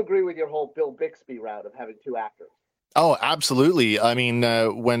 I do agree with your whole Bill Bixby route of having two actors. oh, absolutely. I mean,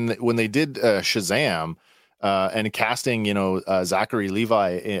 when they did Shazam and casting, you know, Zachary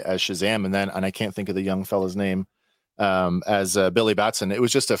Levi as Shazam, and I can't think of the young fella's name as Billy Batson. It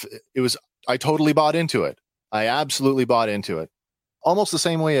was just I totally bought into it. I absolutely bought into it. Almost the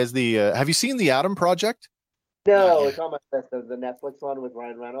same way as have you seen the Adam Project? No, it's on my list of the Netflix one with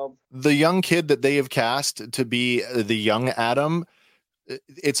Ryan Reynolds. The young kid that they have cast to be the young Adam,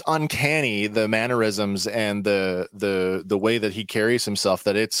 it's uncanny, the mannerisms and the way that he carries himself,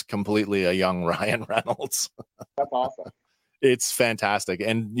 that it's completely a young Ryan Reynolds. That's awesome. It's fantastic,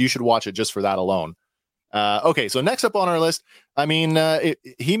 and you should watch it just for that alone. Okay, so next up on our list, I mean,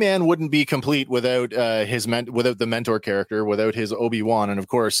 He-Man wouldn't be complete without without the mentor character, without his Obi-Wan, and of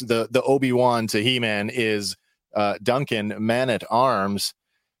course, the Obi-Wan to He-Man is Duncan, Man-at-Arms.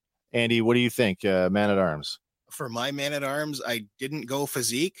 Andy, what do you think, Man-at-Arms? For my Man-at-Arms, I didn't go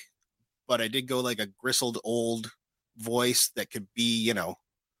physique, but I did go like a gristled old voice that could be, you know,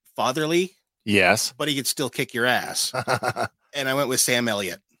 fatherly. Yes. But he could still kick your ass. And I went with Sam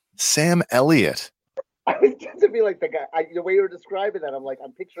Elliott. Sam Elliott. I was going to be like the guy. The way you were describing that, I'm like,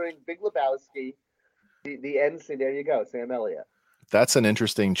 I'm picturing Big Lebowski, the end scene. There you go, Sam Elliott. That's an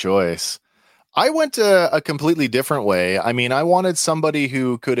interesting choice. I went a completely different way. I mean, I wanted somebody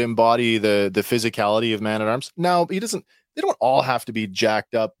who could embody the physicality of Man-at-Arms. Now, they don't all have to be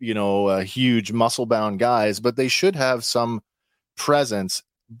jacked up, you know, huge muscle-bound guys, but they should have some presence.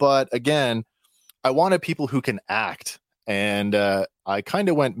 But again, I wanted people who can act. And I kind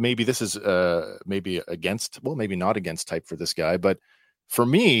of went, maybe this is maybe not against type for this guy. But for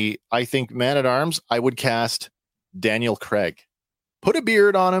me, I think Man-at-Arms, I would cast Daniel Craig. Put a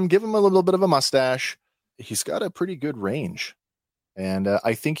beard on him, give him a little bit of a mustache. He's got a pretty good range. And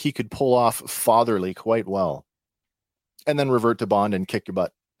I think he could pull off fatherly quite well. And then revert to Bond and kick your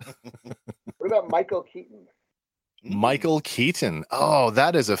butt. What about Michael Keaton? Michael Keaton. Oh,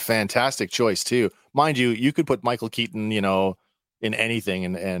 that is a fantastic choice too. Mind you, you could put Michael Keaton, you know, in anything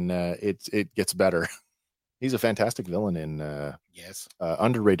and it gets better. He's a fantastic villain in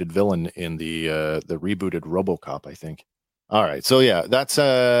underrated villain in the rebooted RoboCop, I think. All right. So yeah, that's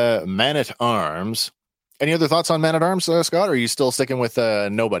Man-at-Arms. Any other thoughts on Man-at-Arms, Scott? Or are you still sticking with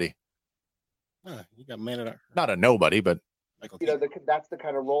nobody? You got Man-at-Arms. Not a nobody, but you know, that's the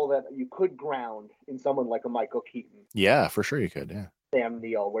kind of role that you could ground in someone like a Michael Keaton. Yeah, for sure you could. Yeah. Sam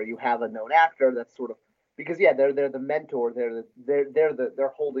Neill, where you have a known actor that's sort of, because they're the mentor,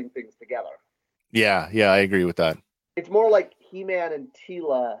 they're holding things together. Yeah, I agree with that. It's more like He-Man and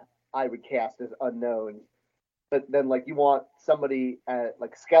Teela I would cast as unknowns. But then, like, you want somebody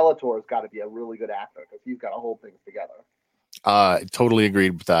like Skeletor's got to be a really good actor because he's got to hold things together. Totally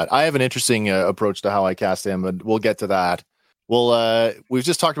agreed with that. I have an interesting approach to how I cast him, but we'll get to that. Well, we've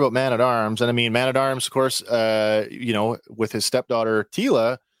just talked about Man-at-Arms, and I mean, Man-at-Arms, of course, you know, with his stepdaughter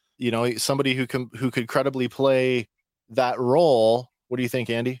Teela, you know, somebody who could credibly play that role. What do you think,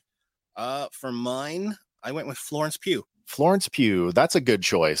 Andy? For mine, I went with Florence Pugh. Florence Pugh, that's a good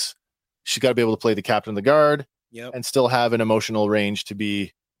choice. She's got to be able to play the captain of the guard. Yep. And still have an emotional range to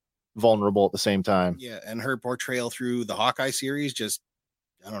be vulnerable at the same time. Yeah, and her portrayal through the Hawkeye series, just,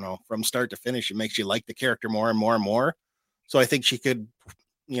 I don't know, from start to finish, it makes you like the character more and more and more. So I think she could,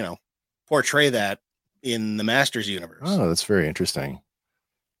 you know, portray that in the Masters universe. Oh, that's very interesting.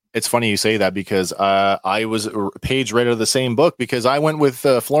 It's funny you say that because I was a page right out of the same book because I went with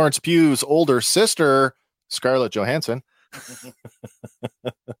Florence Pugh's older sister, Scarlett Johansson.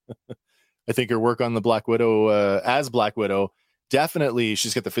 I think her work on the Black Widow as Black Widow definitely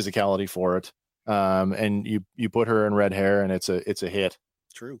she's got the physicality for it. And you put her in red hair and it's a hit.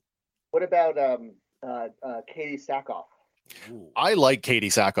 True. What about Katie Sackhoff? I like Katie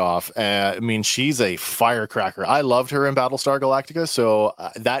Sackhoff. I mean, she's a firecracker. I loved her in Battlestar Galactica, so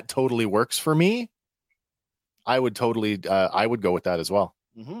that totally works for me. I would totally, I would go with that as well.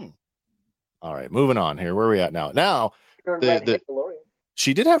 Mm-hmm. All right, moving on here. Where are we at now? Now, Mandalorian.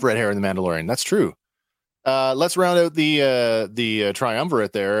 She did have red hair in The Mandalorian. That's true. Let's round out the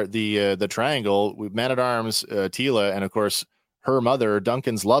triumvirate there. The triangle with Man-at-Arms, Tila, and of course her mother,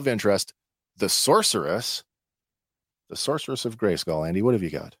 Duncan's love interest, the Sorceress. The Sorceress of Grayskull. Andy, what have you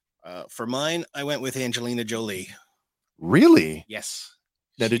got? For mine, I went with Angelina Jolie. Really? Yes.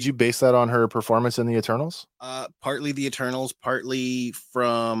 Now, did you base that on her performance in the Eternals? Partly the Eternals, partly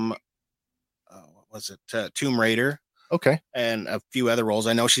from what was it, Tomb Raider. Okay. And a few other roles.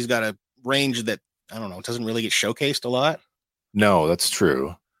 I know she's got a range that, I don't know, doesn't really get showcased a lot. No, that's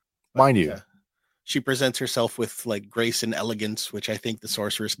true. Mind you. She presents herself with like grace and elegance, which I think the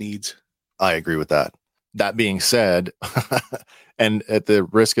Sorceress needs. I agree with that. That being said, and at the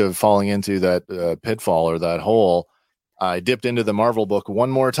risk of falling into that pitfall or that hole, I dipped into the Marvel book one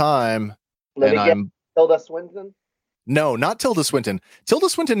more time. Tilda Swinton? No, not Tilda Swinton. Tilda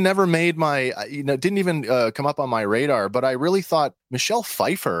Swinton never made my, didn't even come up on my radar, but I really thought Michelle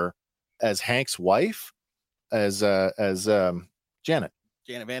Pfeiffer as Hank's wife, as Janet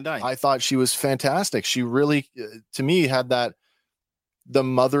Van Dyne. I thought she was fantastic. She really, to me, had the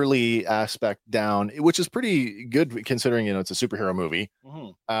motherly aspect down, which is pretty good considering, it's a superhero movie.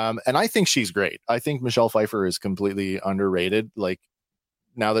 Mm-hmm. And I think she's great. I think Michelle Pfeiffer is completely underrated. Like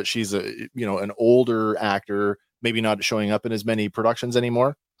now that she's an older actor, maybe not showing up in as many productions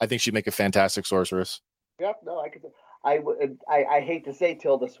anymore, I think she'd make a fantastic Sorceress. Yep. No, I hate to say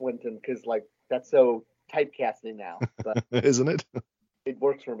Tilda Swinton because like that's so typecasting now, but isn't it? It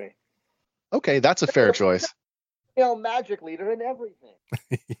works for me. Okay, that's a fair choice. Magic leader and everything.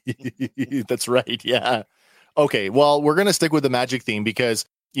 That's right. Yeah. Okay. Well, we're gonna stick with the magic theme because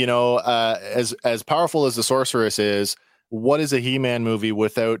as powerful as the Sorceress is, what is a He-Man movie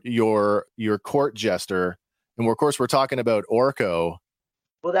without your court jester? And of course, we're talking about Orko.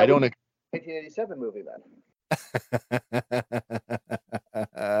 Well, that was a 1987 movie then.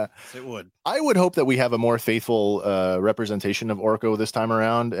 It would. I would hope that we have a more faithful representation of Orko this time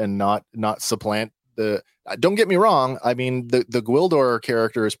around, and not supplant the. Don't get me wrong. I mean, the Gwildor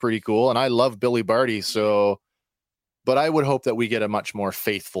character is pretty cool, and I love Billy Barty. So, but I would hope that we get a much more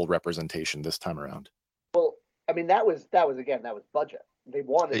faithful representation this time around. Well, I mean, that was budget. They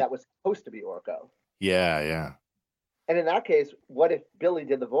wanted that was supposed to be Orko. Yeah. And in that case, what if Billy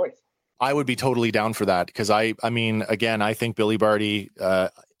did the voice? I would be totally down for that because I mean, again, I think Billy Barty,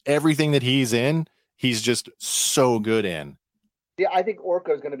 everything that he's in, he's just so good in. Yeah, I think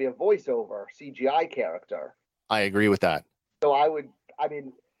Orko is going to be a voiceover CGI character. I agree with that. So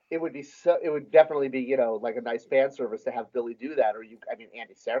it would definitely be, like a nice fan service to have Billy do that. Or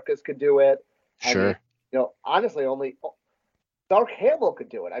Andy Serkis could do it. Sure. Honestly, only Dark Hamill could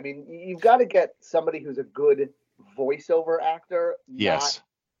do it. I mean, you've got to get somebody who's a good voiceover actor. Yes.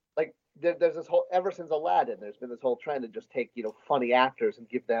 There's this whole, ever since Aladdin, there's been this whole trend to just take, funny actors and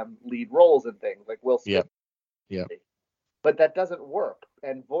give them lead roles and things like Will Smith. Yeah. But that doesn't work.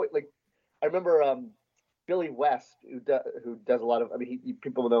 And I remember Billy West, who does a lot of,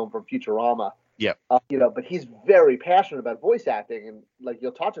 people know him from Futurama. Yeah. But he's very passionate about voice acting. And like,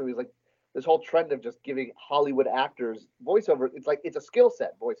 you'll talk to him, he's like, this whole trend of just giving Hollywood actors voiceover, it's a skill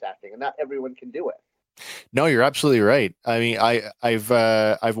set, voice acting, and not everyone can do it. No, you're absolutely right. I mean,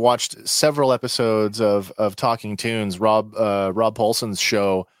 I've watched several episodes of Talking Tunes, Rob Paulson's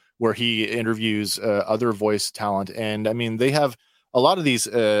show, where he interviews other voice talent, and I mean, they have a lot of these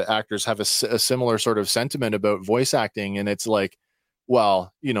actors have a similar sort of sentiment about voice acting, and it's like,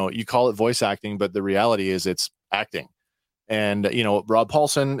 well, you call it voice acting, but the reality is it's acting. And Rob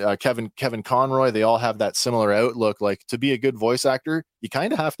Paulson, Kevin Conroy, they all have that similar outlook. Like, to be a good voice actor, you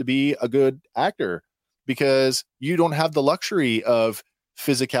kind of have to be a good actor, because you don't have the luxury of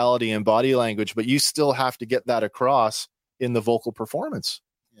physicality and body language, but you still have to get that across in the vocal performance.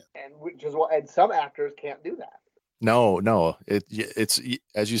 And some actors can't do that. No, it's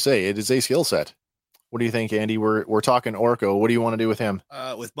as you say, it is a skill set. What do you think, Andy? We're talking Orko. What do you want to do with him?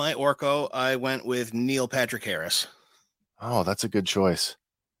 With my Orko, I went with Neil Patrick Harris. Oh, that's a good choice.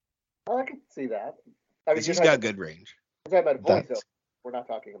 Oh, I can see that. He's got good range. We're talking about voiceover. We're not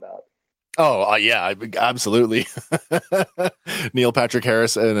talking about. Oh, yeah, absolutely. Neil Patrick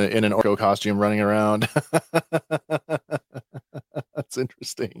Harris in an Orko costume running around. That's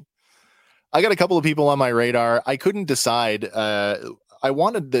interesting. I got a couple of people on my radar. I couldn't decide. I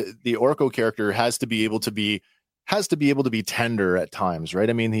wanted the Orko character has to be able to be tender at times, right?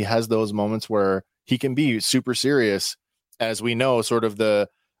 I mean, he has those moments where he can be super serious, as we know. Sort of the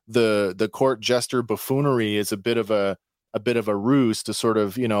court jester buffoonery is a bit of a ruse to sort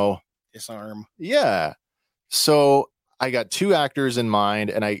of, Disarm. Yeah. So I got two actors in mind,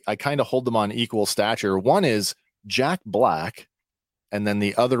 and I kind of hold them on equal stature. One is Jack Black, and then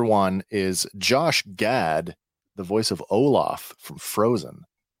the other one is Josh Gad, the voice of Olaf from Frozen.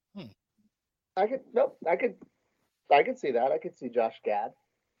 I could see that. I could see Josh Gad.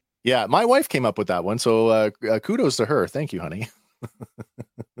 Yeah, my wife came up with that one, so kudos to her. Thank you, honey.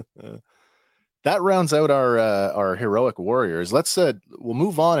 That rounds out our heroic warriors. Let's we'll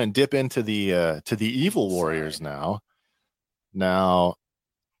move on and dip into the evil warriors now. Now,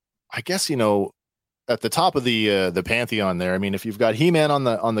 I guess at the top of the pantheon there. I mean, if you've got He-Man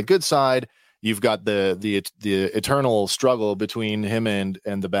on the good side, you've got the eternal struggle between him and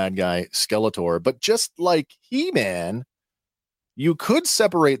the bad guy Skeletor. But just like He-Man, you could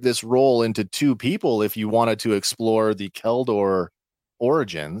separate this role into two people if you wanted to explore the Keldor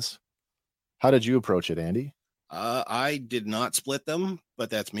origins. How did you approach it, Andy? I did not split them, but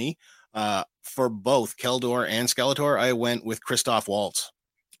that's me. For both Keldor and Skeletor, I went with Christoph Waltz.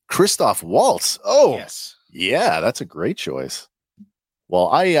 Christoph Waltz. Oh, yes. Yeah, that's a great choice. Well,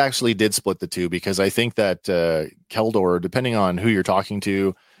 I actually did split the two because I think that Keldor, depending on who you're talking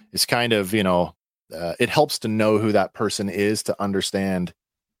to, is kind of, it helps to know who that person is to understand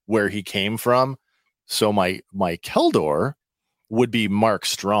where he came from. So my Keldor would be Mark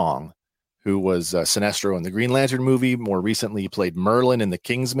Strong, who was Sinestro in the Green Lantern movie. More recently, played Merlin in the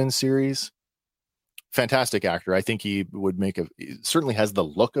Kingsman series. Fantastic actor. I think he would he certainly has the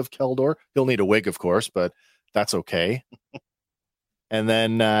look of Keldor. He'll need a wig, of course, but that's okay. And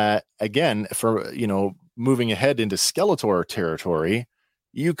then again, for moving ahead into Skeletor territory,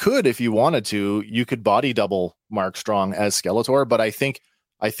 you could, if you wanted to, you could body double Mark Strong as Skeletor, but I think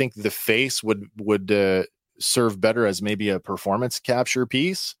the face would serve better as maybe a performance capture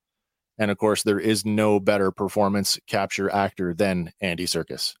piece. And of course, there is no better performance capture actor than Andy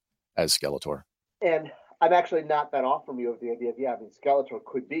Serkis as Skeletor. And I'm actually not that off from you of the idea of, Skeletor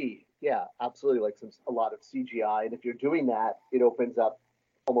could be, absolutely, like a lot of CGI. And if you're doing that, it opens up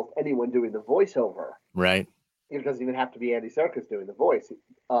almost anyone doing the voiceover. Right. It doesn't even have to be Andy Serkis doing the voice.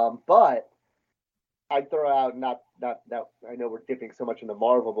 But I'd throw out, not I know we're dipping so much into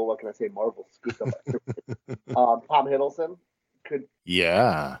Marvel, but what can I say? Marvel scooped up. Tom Hiddleston could.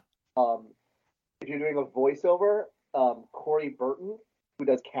 Yeah. If you're doing a voiceover, Corey Burton, who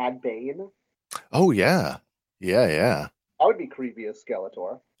does Cad Bane. Oh, yeah. Yeah. I would be creepy as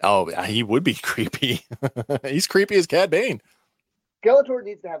Skeletor. Oh, he would be creepy. He's creepy as Cad Bane. Skeletor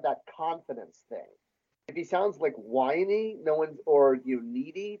needs to have that confidence thing. If he sounds like whiny,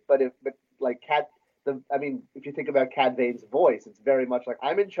 needy, but if you think about Cad Bane's voice, it's very much like,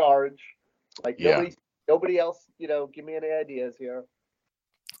 I'm in charge. Like nobody else, give me any ideas here.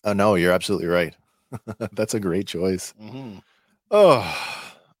 Oh no, you're absolutely right. That's a great choice. Mm-hmm. Oh,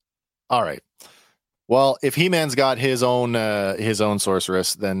 all right. Well, if He-Man's got his own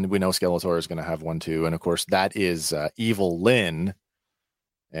sorceress, then we know Skeletor is going to have one too, and of course that is Evil Lyn.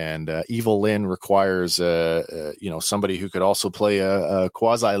 And Evil Lyn requires somebody who could also play a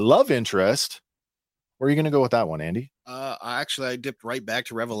quasi love interest. Where are you going to go with that one, Andy? I dipped right back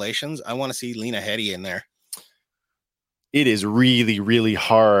to Revelations. I want to see Lena Headey in there. It is really, really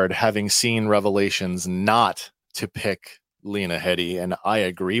hard, having seen Revelations, not to pick Lena Headey, and I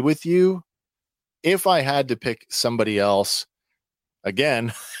agree with you. If I had to pick somebody else,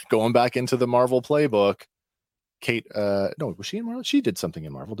 again, going back into the Marvel playbook, Kate, no, was she in Marvel? She did something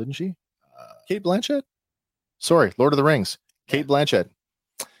in Marvel, didn't she? Kate Blanchett? Sorry, Lord of the Rings. Kate Blanchett.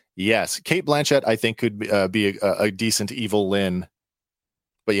 Yes, Kate Blanchett, I think, could be a decent Evil Lyn.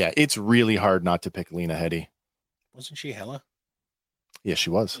 But yeah, it's really hard not to pick Lena Headey. Wasn't she Hela? Yes, she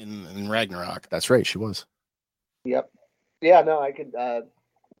was. In Ragnarok. That's right, she was. Yep. Yeah, no, I could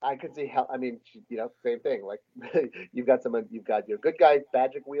see how. I mean, same thing. Like you've got your good guy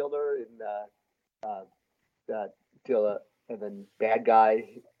magic wielder in Tila, and then bad guy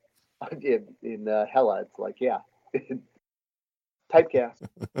in Hela. It's like, typecast.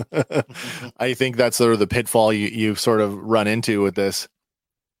 I think that's sort of the pitfall you sort of run into with this.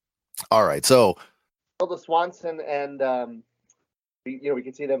 All right, so Tilda Swanson and we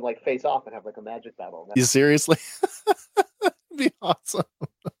could see them like face off and have like a magic battle. You seriously? That'd be awesome.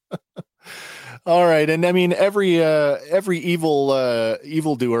 All right, and I mean every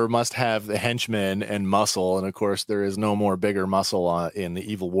evildoer must have the henchmen and muscle, and of course there is no more bigger muscle in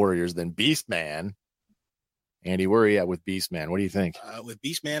the Evil Warriors than Beastman. Andy, where are you at with Beastman? What do you think? With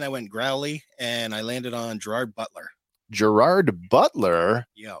Beastman, I went Growly, and I landed on Gerard Butler. Gerard Butler?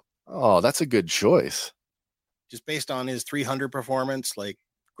 Yeah. Oh, that's a good choice. Just based on his 300 performance, like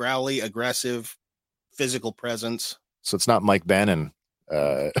Growly, aggressive, physical presence. So it's not Mike Bannon.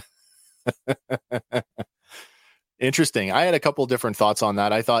 Interesting. I had a couple different thoughts on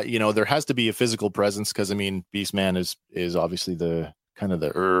that. I thought, there has to be a physical presence because I mean, Beastman is obviously the kind of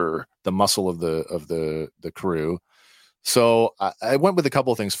the muscle of the crew. So I went with a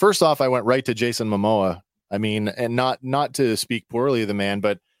couple of things. First off, I went right to Jason Momoa. I mean, and not to speak poorly of the man,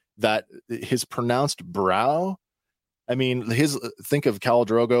 but that his pronounced brow. I mean, think of Khal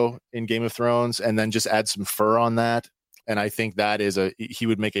Drogo in Game of Thrones, and then just add some fur on that. And I think that he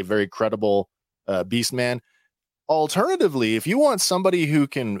would make a very credible Beastman. Alternatively, if you want somebody who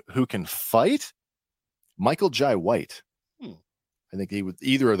can fight, Michael Jai White. I think he would,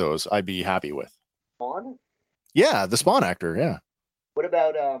 either of those I'd be happy with. Spawn? Yeah, the Spawn actor, yeah. What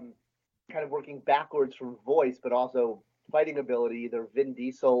about kind of working backwards from voice, but also fighting ability, either Vin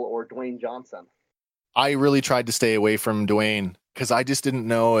Diesel or Dwayne Johnson? I really tried to stay away from Dwayne because I just didn't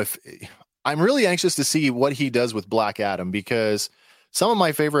know if... I'm really anxious to see what he does with Black Adam because some of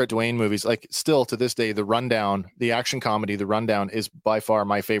my favorite Dwayne movies, like still to this day, The Rundown, the action comedy, The Rundown is by far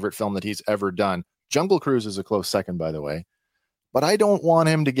my favorite film that he's ever done. Jungle Cruise is a close second, by the way. But I don't want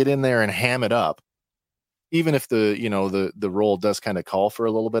him to get in there and ham it up, even if the role does kind of call for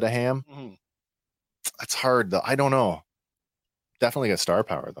a little bit of ham. Mm-hmm. It's hard though. I don't know. Definitely got star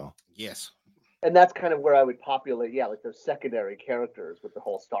power though. Yes, and that's kind of where I would populate. Yeah, like those secondary characters with the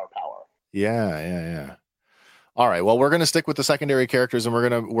whole star power. Yeah. All right. Well, we're gonna stick with the secondary characters, and we're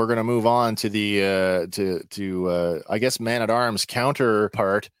gonna move on to the I guess Man at Arms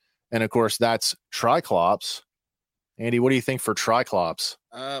counterpart, and of course that's Triclops. Andy, what do you think for Triclops?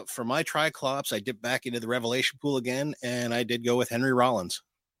 For my Triclops, I dipped back into the Revelation pool again, and I did go with Henry Rollins.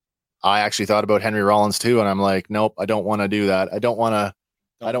 I actually thought about Henry Rollins too, and I'm like, nope, I don't want to do that. I don't want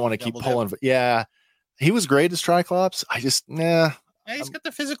to keep pulling. Yeah, he was great as Triclops. I just, Yeah, he's got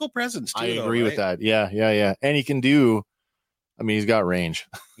the physical presence too. I agree with that. Yeah. And he can do, I mean, he's got range.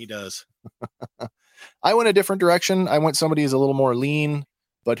 He does. I went a different direction. I went somebody who's a little more lean,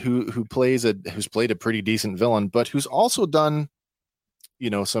 but who's played a pretty decent villain, but who's also done,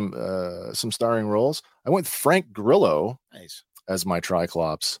 some starring roles. I went Frank Grillo as my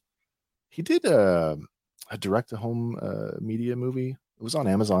Triclops. He did a direct-to-home media movie. It was on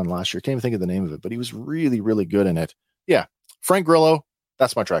Amazon last year. Can't even think of the name of it, but he was really, really good in it. Yeah, Frank Grillo.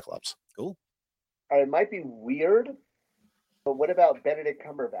 That's my Triclops. Cool. It might be weird, but what about Benedict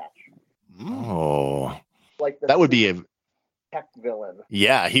Cumberbatch? Oh, like that would be a tech villain.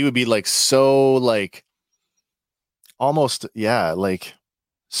 Yeah, he would be almost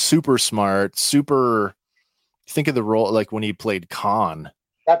super smart, super. Think of the role like when he played Khan.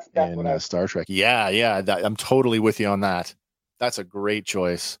 That's in Star Trek. Yeah. I'm totally with you on that. That's a great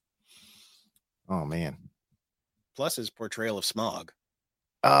choice. Oh man. Plus his portrayal of Smaug.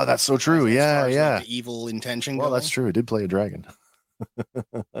 Oh, that's so true. Yeah. Like the evil intention. Well, that's true. He did play a dragon.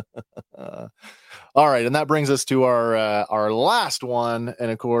 All right, and that brings us to our last one,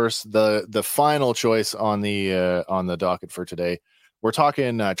 and of course the final choice on the docket for today. We're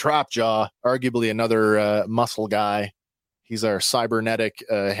talking Trapjaw, arguably another muscle guy. He's our cybernetic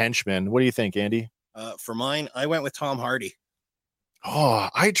henchman. What do you think, Andy? For mine, I went with Tom Hardy. Oh,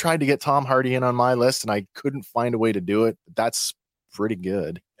 I tried to get Tom Hardy in on my list, and I couldn't find a way to do it. That's pretty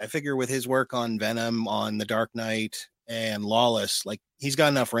good. I figure with his work on Venom, on The Dark Knight, and Lawless, like he's got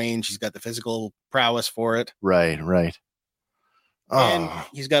enough range. He's got the physical prowess for it. Right. And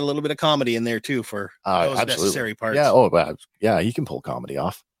he's got a little bit of comedy in there too for those necessary parts. Yeah. Oh, yeah. He can pull comedy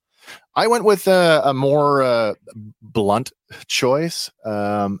off. I went with a more blunt choice,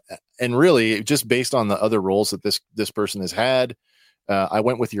 and really just based on the other roles that this person has had. I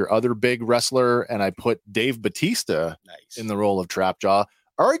went with your other big wrestler, and I put Dave Bautista in the role of Trapjaw.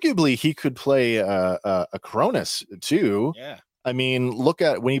 Arguably, he could play a Cronus too. Yeah. I mean, look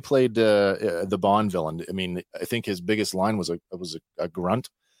at when he played the Bond villain. I mean, I think his biggest line was a grunt.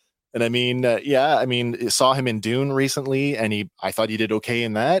 And I mean, saw him in Dune recently, and I thought he did okay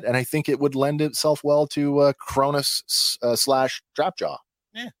in that. And I think it would lend itself well to Cronus / Trapjaw.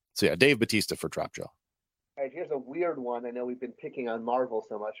 Yeah. So yeah, Dave Bautista for Trapjaw. All right, here's a weird one. I know we've been picking on Marvel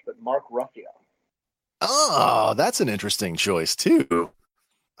so much, but Mark Ruffalo. Oh, that's an interesting choice too.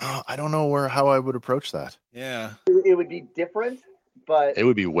 Oh, I don't know how I would approach that. Yeah. It would be different, but It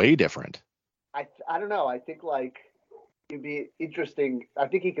would be way different. I don't know. I think like it'd be interesting. I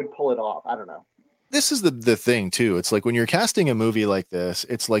think he could pull it off. I don't know. This is the thing too. It's like when you're casting a movie like this,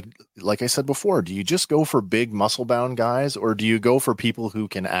 it's like I said before, do you just go for big muscle bound guys or do you go for people who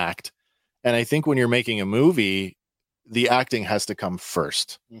can act? And I think when you're making a movie, the acting has to come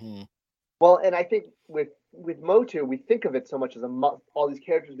first. Mm-hmm. Well, and I think with Motu, we think of it so much as all these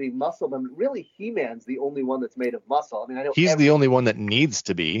characters being muscle, but really He-Man's the only one that's made of muscle. I mean, I know He's the only one that needs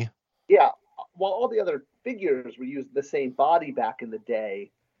to be. Yeah. While all the other figures were used the same body back in the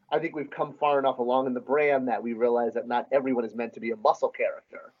day, I think we've come far enough along in the brand that we realize that not everyone is meant to be a muscle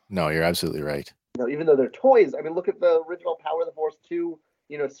character. No, you're absolutely right. You know, even though they're toys. I mean, look at the original Power of the Force 2,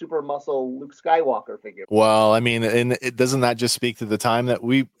 super muscle Luke Skywalker figure. Well, I mean, and doesn't that just speak to the time that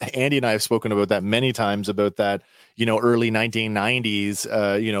Andy and I have spoken about that many times about that, early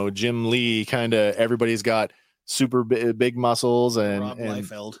 1990s, Jim Lee kind of, everybody's got super big muscles and Rob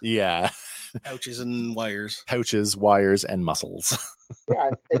Liefeld. Yeah. Pouches and wires. Pouches, wires, and muscles.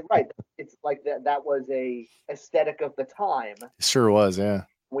 Yeah, right. It's like that was a aesthetic of the time. Sure was, yeah.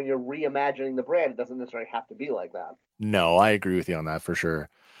 When you're reimagining the brand, it doesn't necessarily have to be like that. No, I agree with you on that for sure.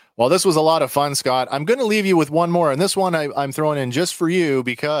 Well, this was a lot of fun, Scott. I'm going to leave you with one more, and this one I'm throwing in just for you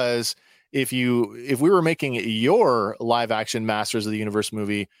because if we were making your live action Masters of the Universe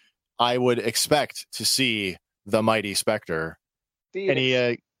movie, I would expect to see the Mighty Spectre.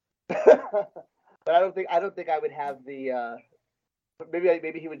 But I don't think I would have the.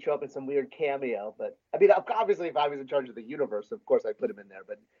 Maybe he would show up in some weird cameo. But I mean, obviously, if I was in charge of the universe, of course I'd put him in there.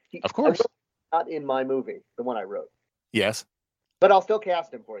 But of course, not in my movie, the one I wrote. Yes, but I'll still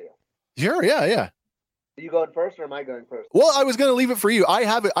cast him for you. Sure, yeah. Are you going first, or am I going first? Well, I was going to leave it for you.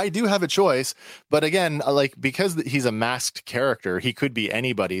 I do have a choice, but again, because he's a masked character, he could be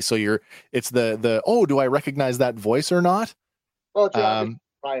anybody. So it's the do I recognize that voice or not? Well, it's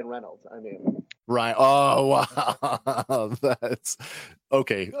Ryan Reynolds. I mean, Ryan. Oh, wow. That's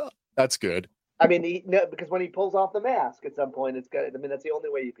okay. That's good. I mean, because when he pulls off the mask at some point, it's good. I mean, that's the only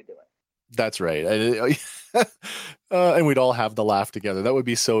way you could do it. That's right. And we'd all have the laugh together. That would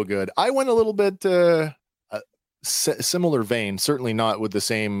be so good. I went a little bit similar vein, certainly not with the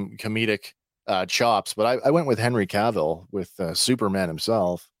same comedic chops, but I went with Henry Cavill with Superman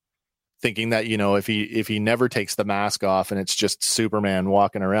himself, thinking that, if he never takes the mask off and it's just Superman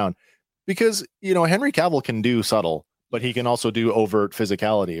walking around, because, Henry Cavill can do subtle, but he can also do overt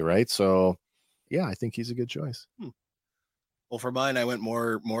physicality. Right. So yeah, I think he's a good choice. Well, for mine, I went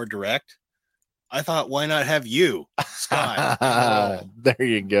more direct. I thought, why not have you, Scott? There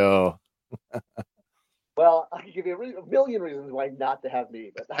you go. Well, I can give you a million reasons why not to have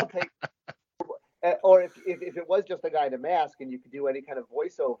me, but I'll take. Or if it was just a guy in a mask and you could do any kind of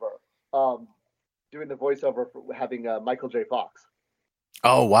voiceover, doing the voiceover for having Michael J. Fox.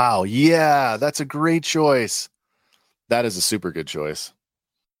 Oh wow, yeah, that's a great choice. That is a super good choice.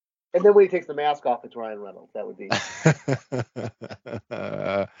 And then when he takes the mask off, it's Ryan Reynolds. That would be.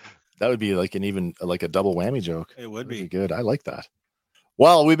 That would be like a double whammy joke. It would be good. I like that.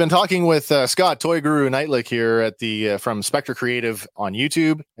 Well, we've been talking with Scott Toy Guru Nightlick here at the from Spectre Creative on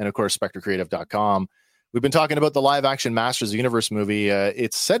YouTube and of course SpectreCreative.com. We've been talking about the live action Masters of the Universe movie.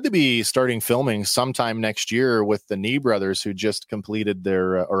 It's said to be starting filming sometime next year with the Nee brothers, who just completed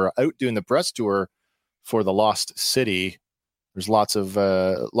their or out doing the press tour for The Lost City. There's lots of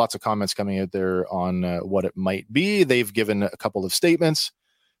comments coming out there on what it might be. They've given a couple of statements.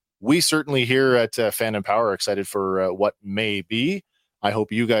 We certainly here at Fandom Power are excited for what may be. I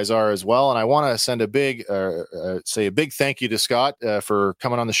hope you guys are as well. And I want to send a big thank you to Scott for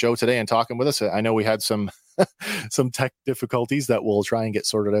coming on the show today and talking with us. I know we had some tech difficulties that we'll try and get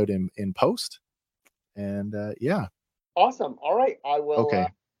sorted out in post. And yeah. Awesome. All right. I will okay.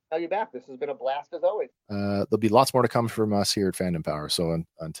 Tell you back. This has been a blast as always. There'll be lots more to come from us here at Fandom Power. So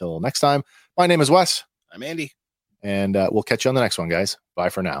until next time, my name is Wes. I'm Andy. And we'll catch you on the next one, guys. Bye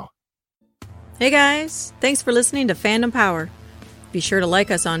for now. Hey, guys. Thanks for listening to Fandom Power. Be sure to like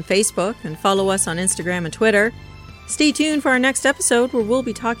us on Facebook and follow us on Instagram and Twitter. Stay tuned for our next episode where we'll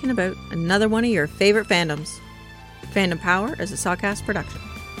be talking about another one of your favorite fandoms. Fandom Power is a Sawcast production.